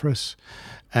procuracy's office,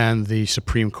 and the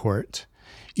Supreme Court,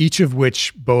 each of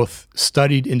which both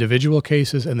studied individual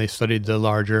cases and they studied the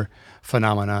larger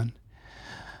phenomenon.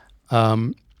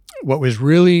 What was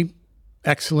really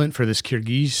excellent for this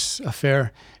Kyrgyz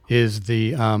affair is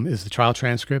the trial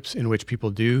transcripts in which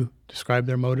people do describe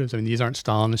their motives. I mean, these aren't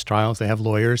Stalinist trials. They have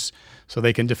lawyers, so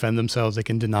they can defend themselves. They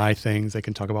can deny things. They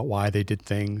can talk about why they did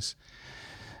things.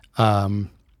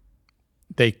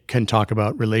 They can talk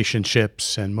about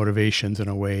relationships and motivations in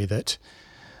a way that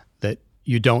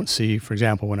you don't see. For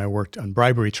example, when I worked on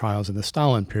bribery trials in the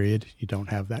Stalin period, you don't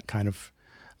have that kind of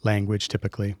language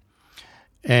typically.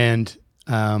 And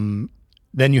then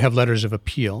you have letters of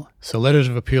appeal. So letters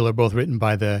of appeal are both written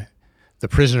by the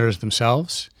prisoners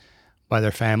themselves, by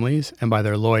their families, and by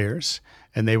their lawyers.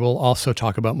 And they will also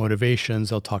talk about motivations.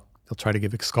 They'll try to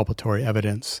give exculpatory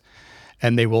evidence,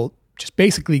 and they will just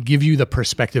basically give you the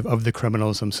perspective of the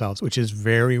criminals themselves, which is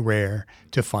very rare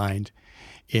to find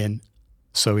in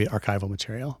Soviet archival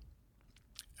material.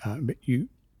 You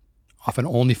often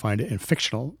only find it in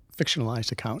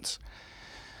fictionalized accounts.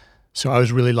 So I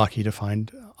was really lucky to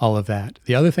find all of that.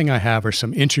 The other thing I have are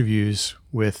some interviews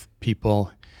with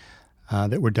people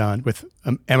that were done, with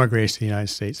emigres to the United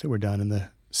States that were done in the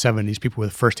 70s, people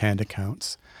with firsthand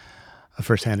accounts, a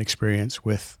firsthand experience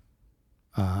with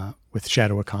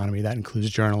shadow economy. That includes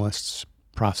journalists,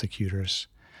 prosecutors,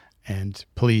 and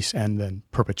police, and then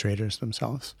perpetrators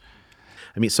themselves.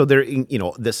 I mean, so they're,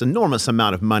 this enormous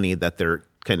amount of money that they're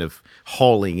kind of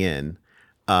hauling in,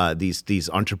 these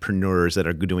entrepreneurs that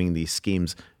are doing these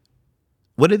schemes.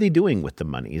 What are they doing with the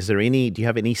money? Do you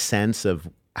have any sense of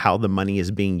how the money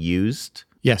is being used?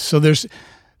 Yes. So there's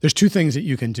two things that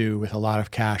you can do with a lot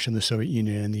of cash in the Soviet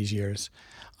Union in these years.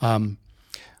 One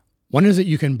is that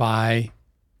you can buy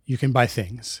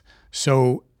things.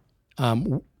 So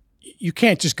you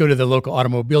can't just go to the local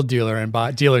automobile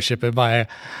dealership and buy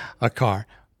a car,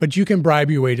 but you can bribe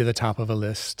your way to the top of a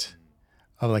list,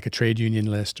 of like a trade union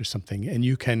list or something, and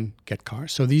you can get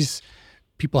cars. So these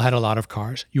people had a lot of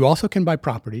cars. You also can buy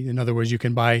property. In other words, you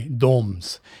can buy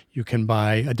doms. You can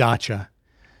buy a dacha.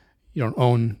 You don't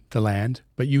own the land,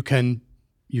 but you can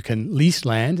lease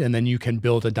land, and then you can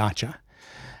build a dacha.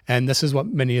 And this is what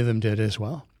many of them did as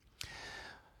well.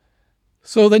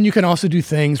 So then you can also do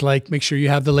things like make sure you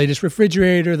have the latest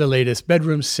refrigerator, the latest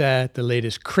bedroom set, the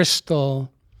latest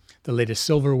crystal, the latest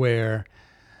silverware.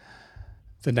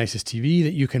 the nicest TV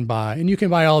that you can buy. And you can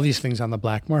buy all these things on the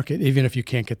black market, even if you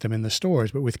can't get them in the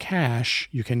stores. But with cash,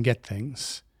 you can get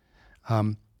things.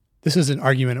 This is an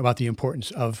argument about the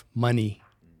importance of money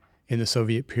in the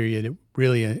Soviet period. It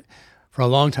really, for a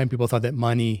long time, people thought that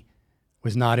money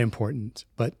was not important,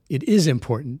 but it is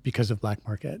important because of black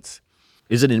markets.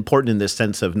 Is it important in the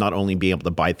sense of not only being able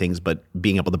to buy things, but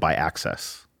being able to buy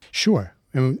access? Sure.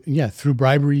 Through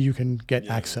bribery, you can get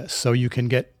access. So you can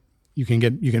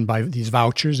buy these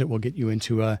vouchers that will get you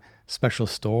into a special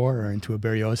store or into a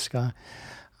Berezka.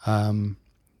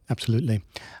 Absolutely.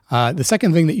 The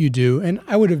second thing that you do, and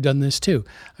I would have done this too.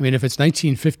 I mean, if it's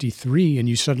 1953 and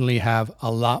you suddenly have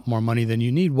a lot more money than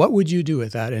you need, what would you do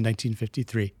with that in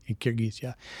 1953 in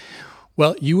Kyrgyzstan?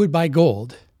 Well, you would buy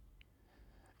gold.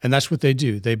 And that's what they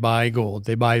do. They buy gold.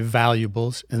 They buy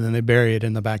valuables, and then they bury it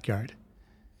in the backyard,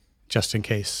 just in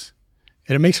case.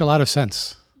 And it makes a lot of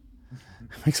sense.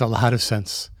 It makes a lot of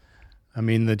sense. I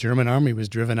mean, the German army was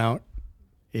driven out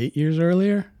 8 years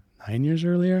earlier, 9 years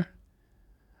earlier.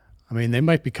 I mean, they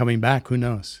might be coming back. Who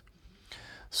knows?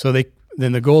 So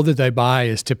then the gold that they buy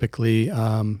is typically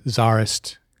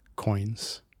Tsarist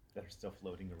coins. That are still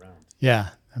floating around. Yeah.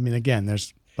 I mean, again,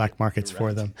 there's black markets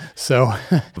for them. So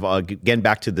again,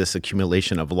 back to this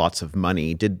accumulation of lots of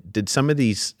money. Did some of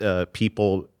these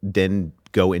people then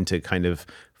go into kind of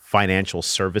financial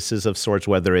services of sorts,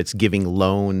 whether it's giving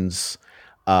loans,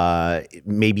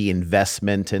 maybe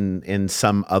investment in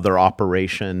some other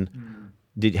operation?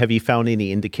 Have you found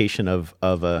any indication of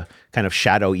a kind of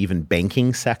shadow, even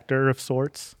banking sector of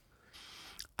sorts?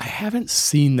 I haven't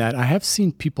seen that. I have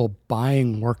seen people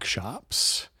buying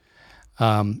workshops.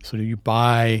 So you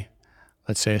buy,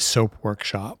 let's say, a soap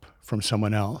workshop from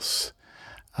someone else,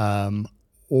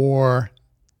 or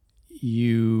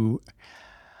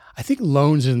I think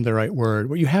loans isn't the right word.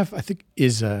 What you have, I think,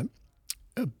 is it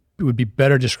would be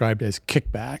better described as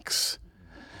kickbacks.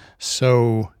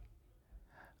 So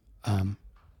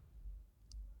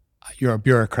you're a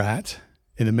bureaucrat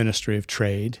in the Ministry of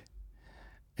Trade,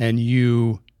 and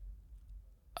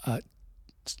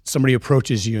somebody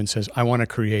approaches you and says, I want to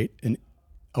create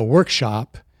a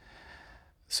workshop.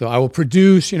 So I will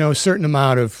produce, a certain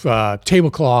amount of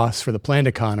tablecloths for the planned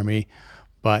economy,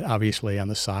 but obviously on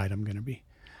the side,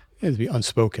 it'll be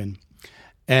unspoken.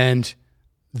 And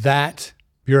that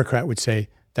bureaucrat would say,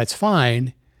 that's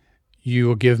fine. You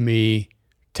will give me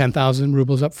 10,000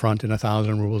 rubles up front and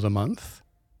 1,000 rubles a month.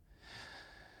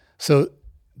 So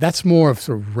that's more of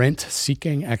sort of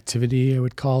rent-seeking activity, I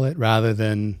would call it, rather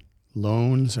than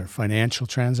loans or financial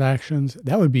transactions.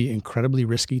 That would be incredibly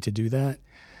risky to do that.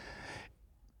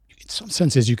 In some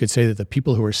senses, you could say that the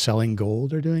people who are selling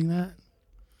gold are doing that.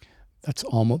 That's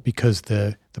almost because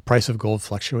the price of gold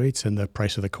fluctuates and the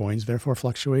price of the coins therefore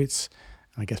fluctuates.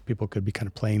 I guess people could be kind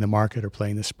of playing the market or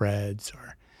playing the spreads,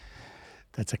 or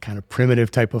that's a kind of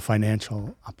primitive type of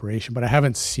financial operation. But I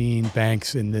haven't seen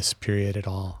banks in this period at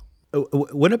all.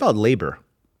 What about labor?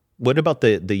 What about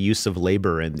the use of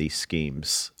labor in these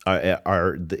schemes?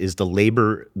 Is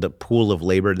the pool of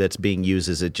labor that's being used,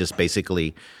 is it just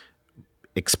basically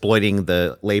exploiting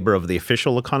the labor of the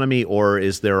official economy, or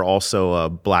is there also a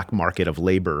black market of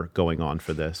labor going on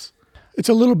for this? It's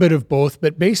a little bit of both,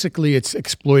 but basically it's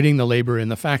exploiting the labor in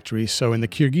the factories. So in the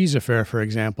Kyrgyz affair, for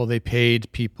example, they paid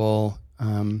people,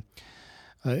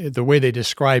 the way they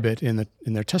describe it in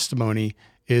their testimony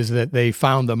is that they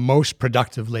found the most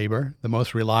productive labor, the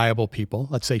most reliable people,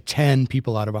 let's say 10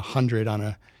 people out of 100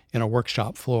 in a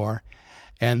workshop floor,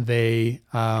 and they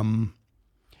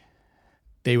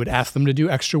would ask them to do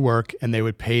extra work, and they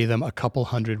would pay them a couple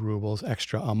hundred rubles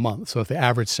extra a month. So if the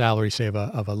average salary, say,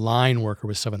 of a line worker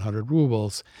was 700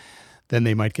 rubles, then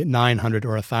they might get 900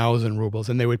 or 1,000 rubles,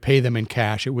 and they would pay them in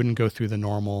cash. It wouldn't go through the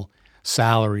normal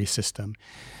salary system.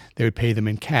 They would pay them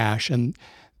in cash, and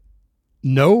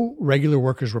no regular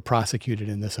workers were prosecuted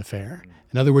in this affair.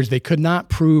 In other words, they could not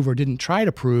prove or didn't try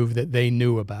to prove that they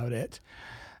knew about it.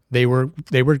 They were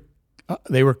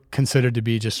considered to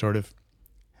be just sort of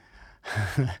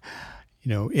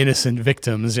innocent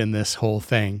victims in this whole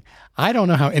thing. I don't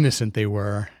know how innocent they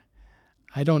were.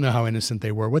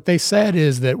 What they said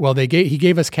is that, well, he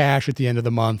gave us cash at the end of the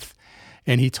month,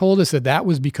 and he told us that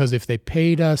was because if they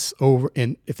paid us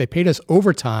overtime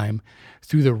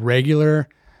through the regular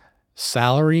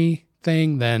salary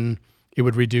thing, then it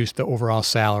would reduce the overall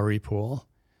salary pool.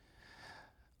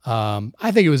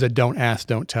 I think it was a don't ask,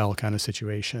 don't tell kind of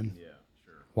situation. Yeah,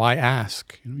 sure. Why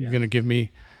ask? You're going to give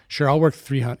me, sure, I'll work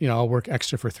 300. I'll work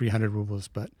extra for 300 rubles,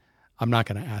 but I'm not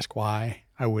going to ask why.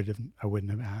 I wouldn't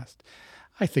have asked.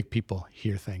 I think people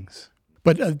hear things.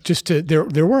 But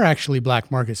there were actually black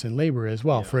markets in labor as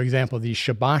well. Yeah. For example, the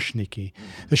shabashniki.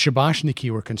 The shabashniki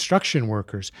were construction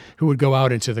workers who would go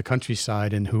out into the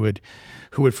countryside and who would,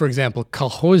 for example,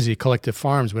 kolkhozy, collective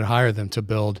farms, would hire them to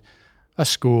build a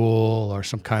school or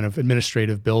some kind of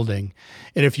administrative building.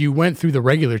 And if you went through the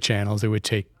regular channels, it would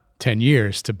take 10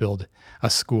 years to build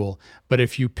a school. But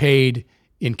if you paid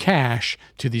in cash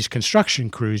to these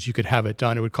construction crews, you could have it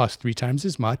done. It would cost 3 times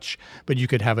as much, but you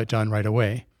could have it done right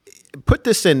away. Put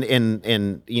this in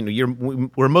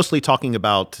we're mostly talking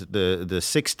about the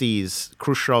 60s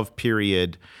Khrushchev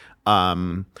period.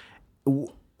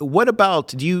 What about,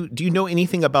 do you know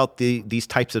anything about these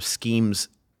types of schemes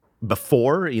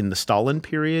before, in the Stalin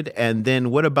period? And then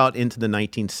what about into the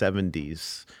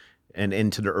 1970s and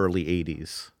into the early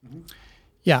 80s?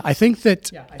 Yeah, I think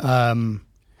that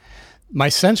my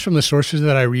sense from the sources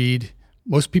that I read,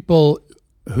 most people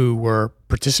who were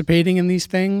participating in these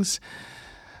things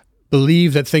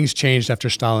believe that things changed after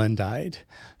Stalin died.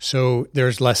 So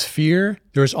there's less fear.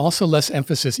 There's also less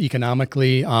emphasis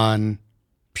economically on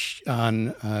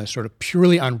sort of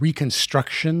purely on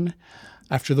reconstruction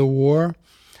after the war,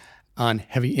 on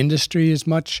heavy industry as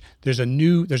much. There's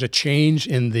a change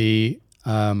in the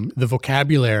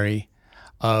vocabulary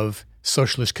of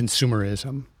socialist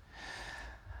consumerism.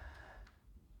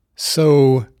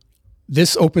 So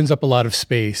this opens up a lot of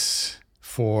space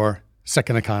for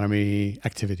second economy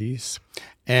activities.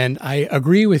 And I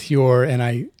agree with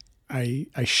I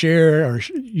share, or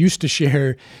used to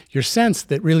share, your sense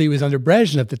that really it was under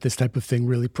Brezhnev that this type of thing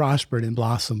really prospered and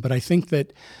blossomed. But I think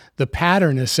that the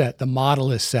pattern is set, the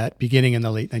model is set beginning in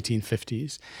the late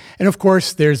 1950s. And of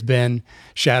course, there's been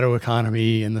shadow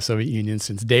economy in the Soviet Union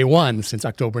since day one, since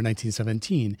October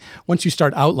 1917. Once you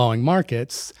start outlawing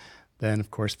markets, then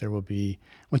of course there will be,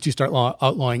 once you start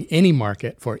outlawing any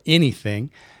market for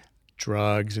anything,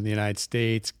 drugs in the United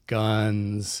States,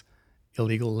 guns,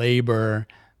 illegal labor,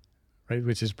 right,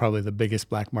 which is probably the biggest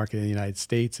black market in the United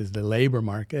States, is the labor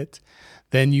market,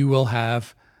 then you will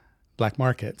have black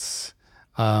markets.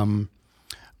 But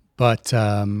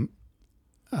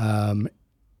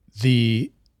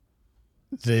the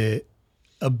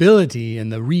ability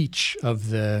and the reach of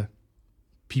the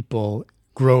people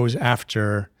grows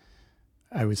after,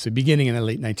 I would say, beginning in the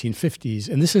late 1950s.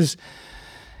 And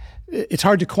it's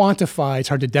hard to quantify, it's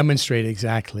hard to demonstrate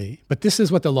exactly, but this is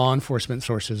what the law enforcement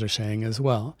sources are saying as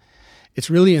well. It's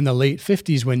really in the late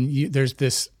 50s when there's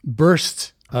this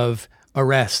burst of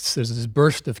arrests, there's this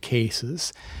burst of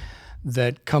cases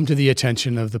that come to the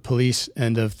attention of the police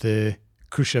and of the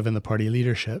Khrushchev and the party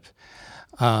leadership.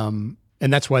 And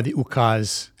that's why the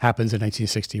ukaz happens in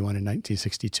 1961 and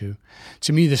 1962.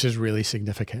 To me, this is really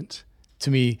significant. To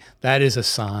me, that is a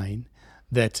sign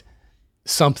that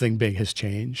something big has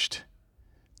changed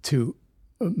to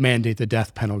mandate the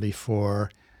death penalty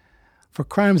for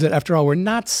crimes that, after all,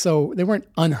 they weren't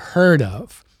unheard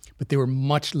of, but they were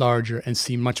much larger and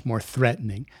seemed much more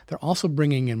threatening. They're also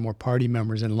bringing in more party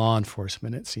members and law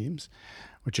enforcement, it seems,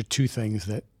 which are two things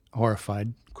that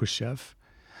horrified Khrushchev.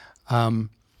 And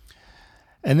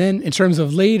then in terms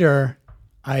of later,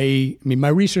 I mean, my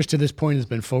research to this point has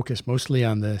been focused mostly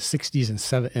on the 60s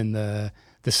and the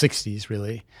 60s,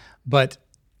 really. But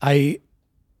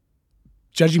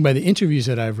judging by the interviews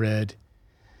that I've read,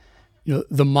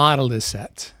 the model is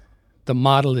set. The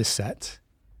model is set.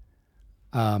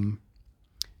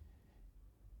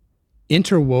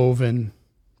 Interwoven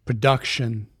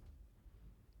production,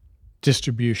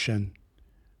 distribution,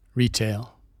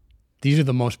 retail. These are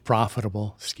the most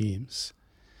profitable schemes.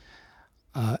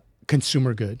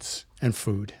 Consumer goods and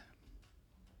food.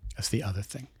 That's the other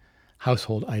thing.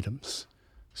 Household items.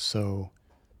 So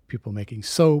people making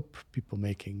soap, people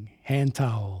making hand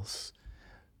towels,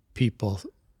 people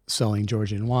selling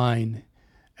Georgian wine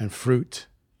and fruit.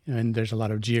 And there's a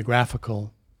lot of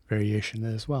geographical variation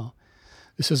as well.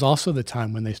 This is also the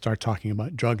time when they start talking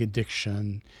about drug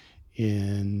addiction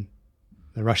in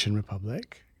the Russian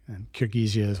Republic, and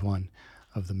Kyrgyzia is one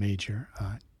of the major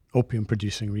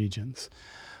opium-producing regions.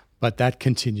 But that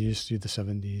continues through the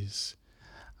 70s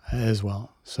as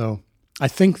well. So I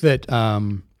think that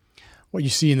what you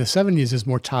see in the 70s is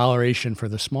more toleration for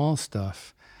the small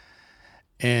stuff.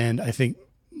 And I think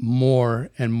more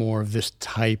and more of this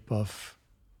type of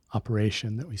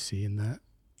operation that we see in the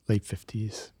late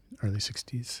 50s, early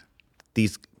 60s.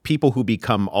 These people who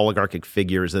become oligarchic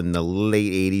figures in the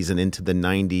late 80s and into the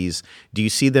 90s, do you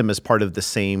see them as part of the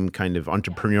same kind of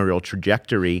entrepreneurial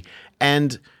trajectory?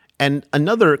 And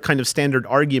another kind of standard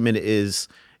argument is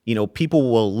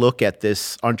people will look at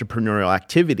this entrepreneurial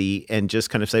activity and just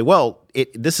kind of say, well,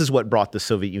 this is what brought the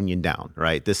Soviet Union down,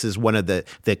 right? This is one of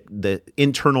the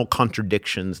internal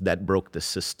contradictions that broke the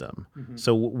system. Mm-hmm.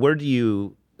 So where do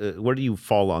you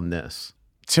fall on this?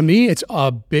 To me, it's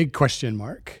a big question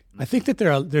mark. I think that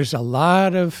there's a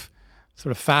lot of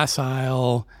sort of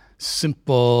facile,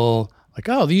 simple, like,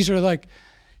 oh, these are like,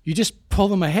 you just pull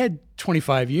them ahead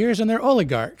 25 years and they're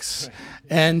oligarchs. Right.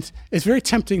 And it's very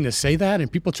tempting to say that,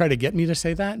 and people try to get me to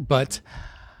say that, but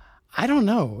I don't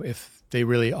know if they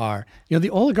really are.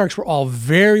 The oligarchs were all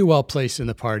very well placed in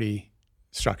the party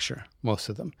structure, most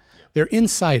of them. They're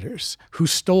insiders who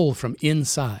stole from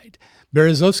inside.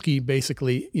 Berezovsky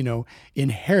basically,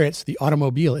 inherits the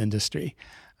automobile industry.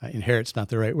 Inherit's not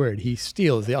the right word. He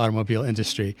steals the automobile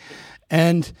industry.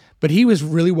 But he was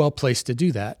really well placed to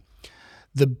do that.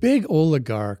 The big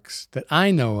oligarchs that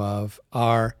I know of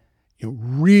are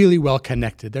really well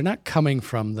connected. They're not coming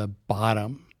from the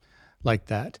bottom like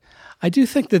that. I do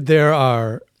think that there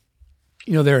are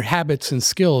habits and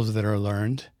skills that are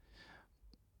learned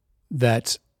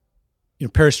that,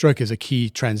 perestroika is a key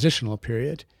transitional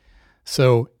period.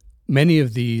 So many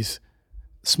of these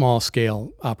small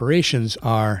scale operations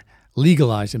are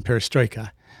legalized in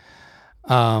perestroika.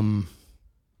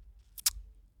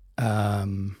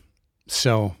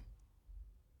 So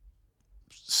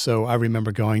I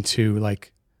remember going to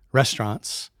like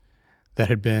restaurants that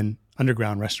had been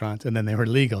underground restaurants and then they were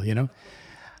legal,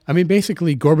 I mean,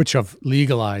 basically Gorbachev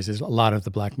legalizes a lot of the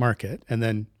black market and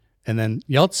then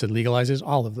Yeltsin legalizes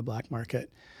all of the black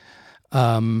market.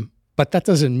 But that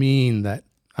doesn't mean that,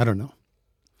 I don't know.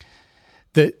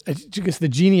 Because the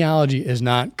genealogy is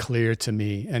not clear to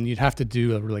me, and you'd have to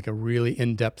do a really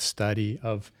in-depth study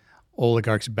of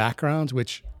oligarchs' backgrounds,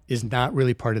 which is not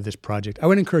really part of this project. I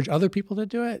would encourage other people to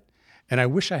do it, and I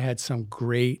wish I had some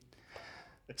great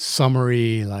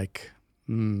summary like,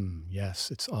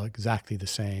 yes, it's all exactly the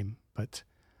same, but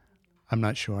I'm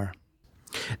not sure.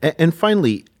 And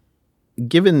finally,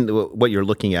 given what you're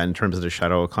looking at in terms of the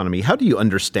shadow economy, how do you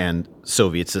understand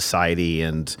Soviet society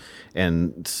and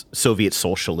Soviet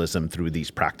socialism through these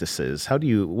practices?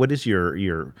 What is your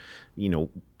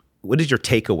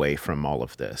takeaway from all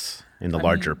of this in the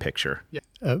larger picture? Yeah,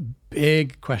 a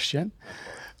big question,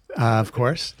 of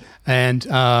course. And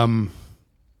the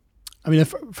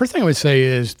first thing I would say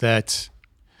is that,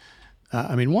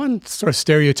 one sort of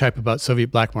stereotype about Soviet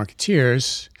black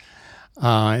marketeers,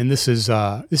 and this is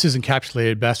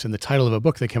encapsulated best in the title of a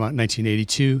book that came out in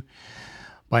 1982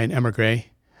 by an emigre.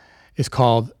 It's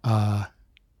called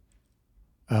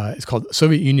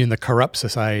Soviet Union, the Corrupt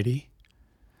Society,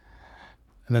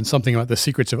 and then something about the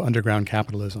secrets of underground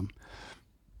capitalism.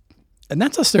 And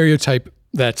that's a stereotype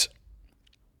that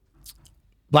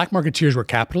black marketeers were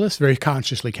capitalists, very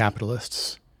consciously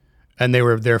capitalists, and they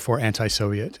were therefore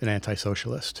anti-Soviet and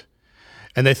anti-socialist.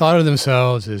 And they thought of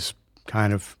themselves as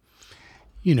kind of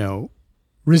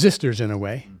resistors in a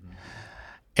way. Mm-hmm.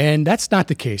 And that's not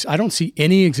the case. I don't see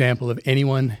any example of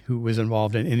anyone who was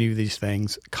involved in any of these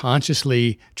things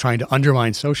consciously trying to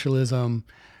undermine socialism,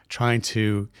 trying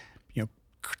to,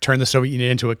 turn the Soviet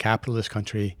Union into a capitalist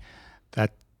country.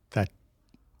 That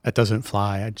doesn't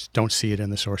fly. I just don't see it in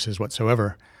the sources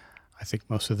whatsoever. I think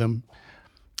most of them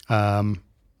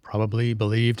probably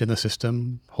believed in the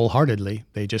system wholeheartedly.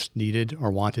 They just needed or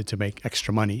wanted to make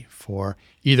extra money for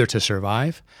either to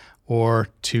survive or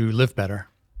to live better.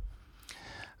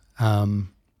 Another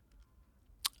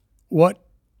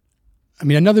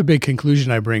big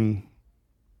conclusion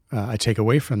I take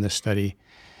away from this study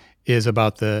is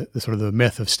about the sort of the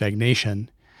myth of stagnation.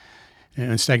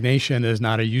 And stagnation is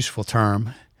not a useful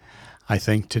term, I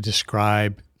think, to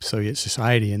describe Soviet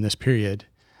society in this period.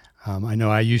 I know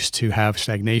I used to have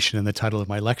stagnation in the title of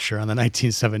my lecture on the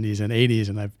 1970s and 80s,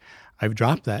 and I've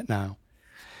dropped that now.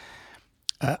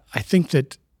 I think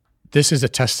that this is a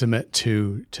testament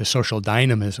to social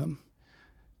dynamism,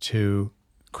 to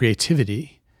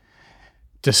creativity,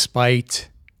 despite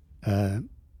a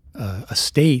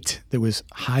state that was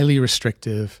highly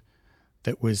restrictive,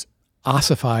 that was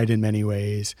ossified in many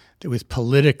ways, that was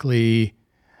politically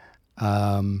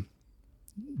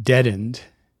deadened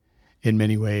in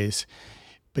many ways.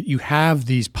 But you have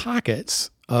these pockets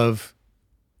of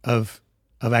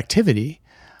activity,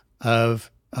 of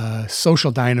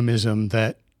social dynamism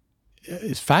that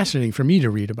is fascinating for me to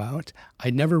read about. I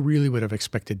never really would have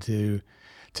expected to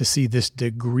see this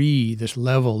degree, this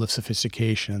level of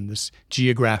sophistication, this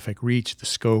geographic reach, the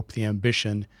scope, the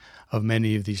ambition of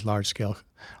many of these large scale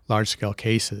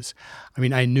cases.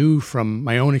 I knew from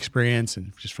my own experience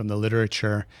and just from the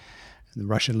literature, and the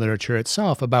Russian literature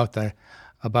itself, about the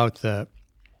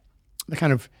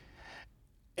kind of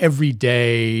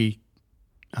everyday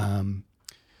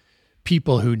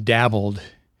people who dabbled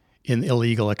in the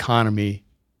illegal economy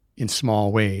in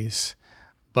small ways.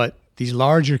 But these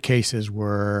larger cases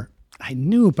I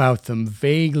knew about them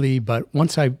vaguely, but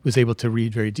once I was able to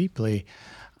read very deeply,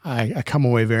 I come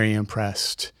away very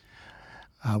impressed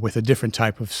with a different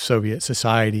type of Soviet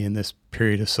society in this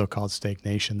period of so-called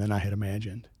stagnation than I had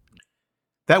imagined.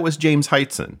 That was James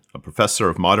Heitzen, a professor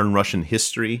of modern Russian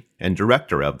history and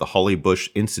director of the Holly Bush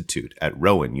Institute at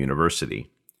Rowan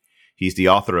University. He's the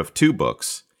author of 2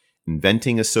 books,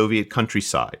 Inventing a Soviet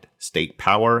Countryside, State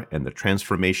Power and the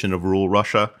Transformation of Rural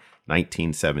Russia,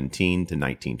 1917 to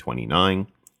 1929,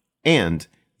 and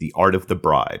The Art of the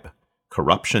Bribe,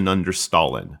 Corruption Under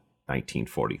Stalin,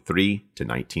 1943 to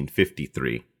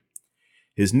 1953.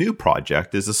 His new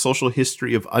project is a social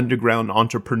history of underground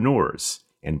entrepreneurs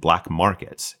and black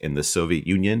markets in the Soviet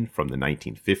Union from the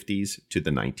 1950s to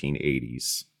the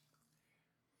 1980s.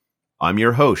 I'm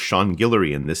your host, Sean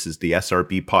Guillory, and this is the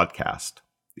SRB Podcast.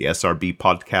 The SRB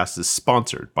Podcast is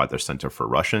sponsored by the Center for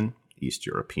Russian, East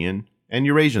European, and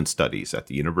Eurasian Studies at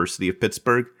the University of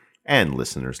Pittsburgh and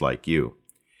listeners like you.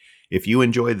 If you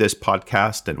enjoy this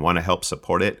podcast and want to help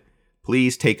support it,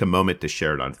 please take a moment to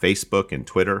share it on Facebook and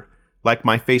Twitter, like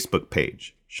my Facebook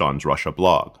page, Sean's Russia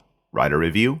Blog, write a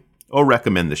review, or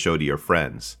recommend the show to your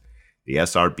friends. The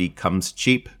SRB comes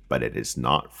cheap, but it is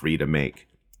not free to make.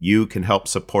 You can help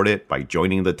support it by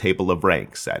joining the table of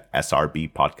ranks at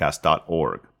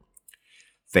srbpodcast.org.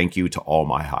 Thank you to all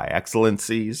my high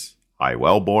excellencies, high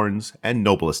wellborns, and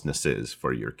noblestnesses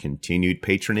for your continued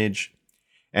patronage.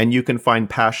 And you can find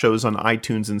past shows on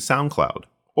iTunes and SoundCloud,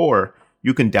 or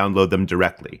you can download them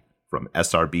directly from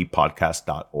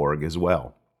srbpodcast.org as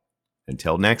well.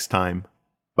 Until next time,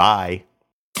 bye.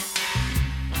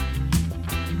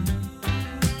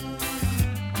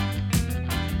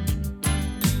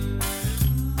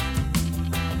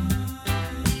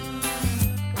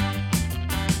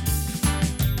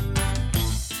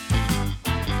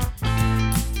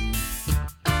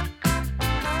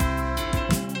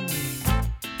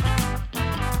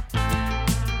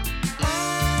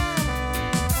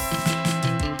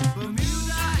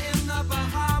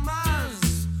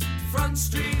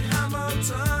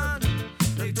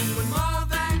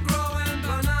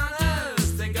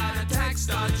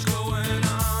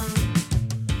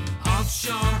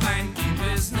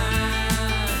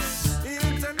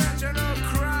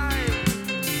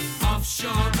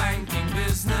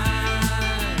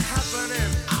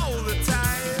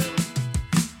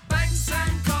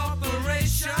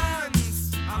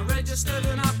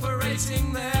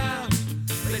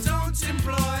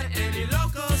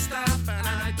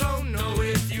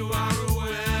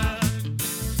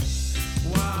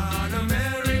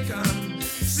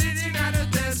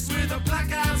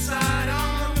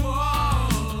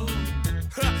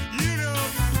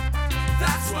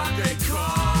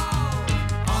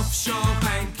 Offshore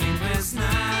banking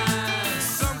business.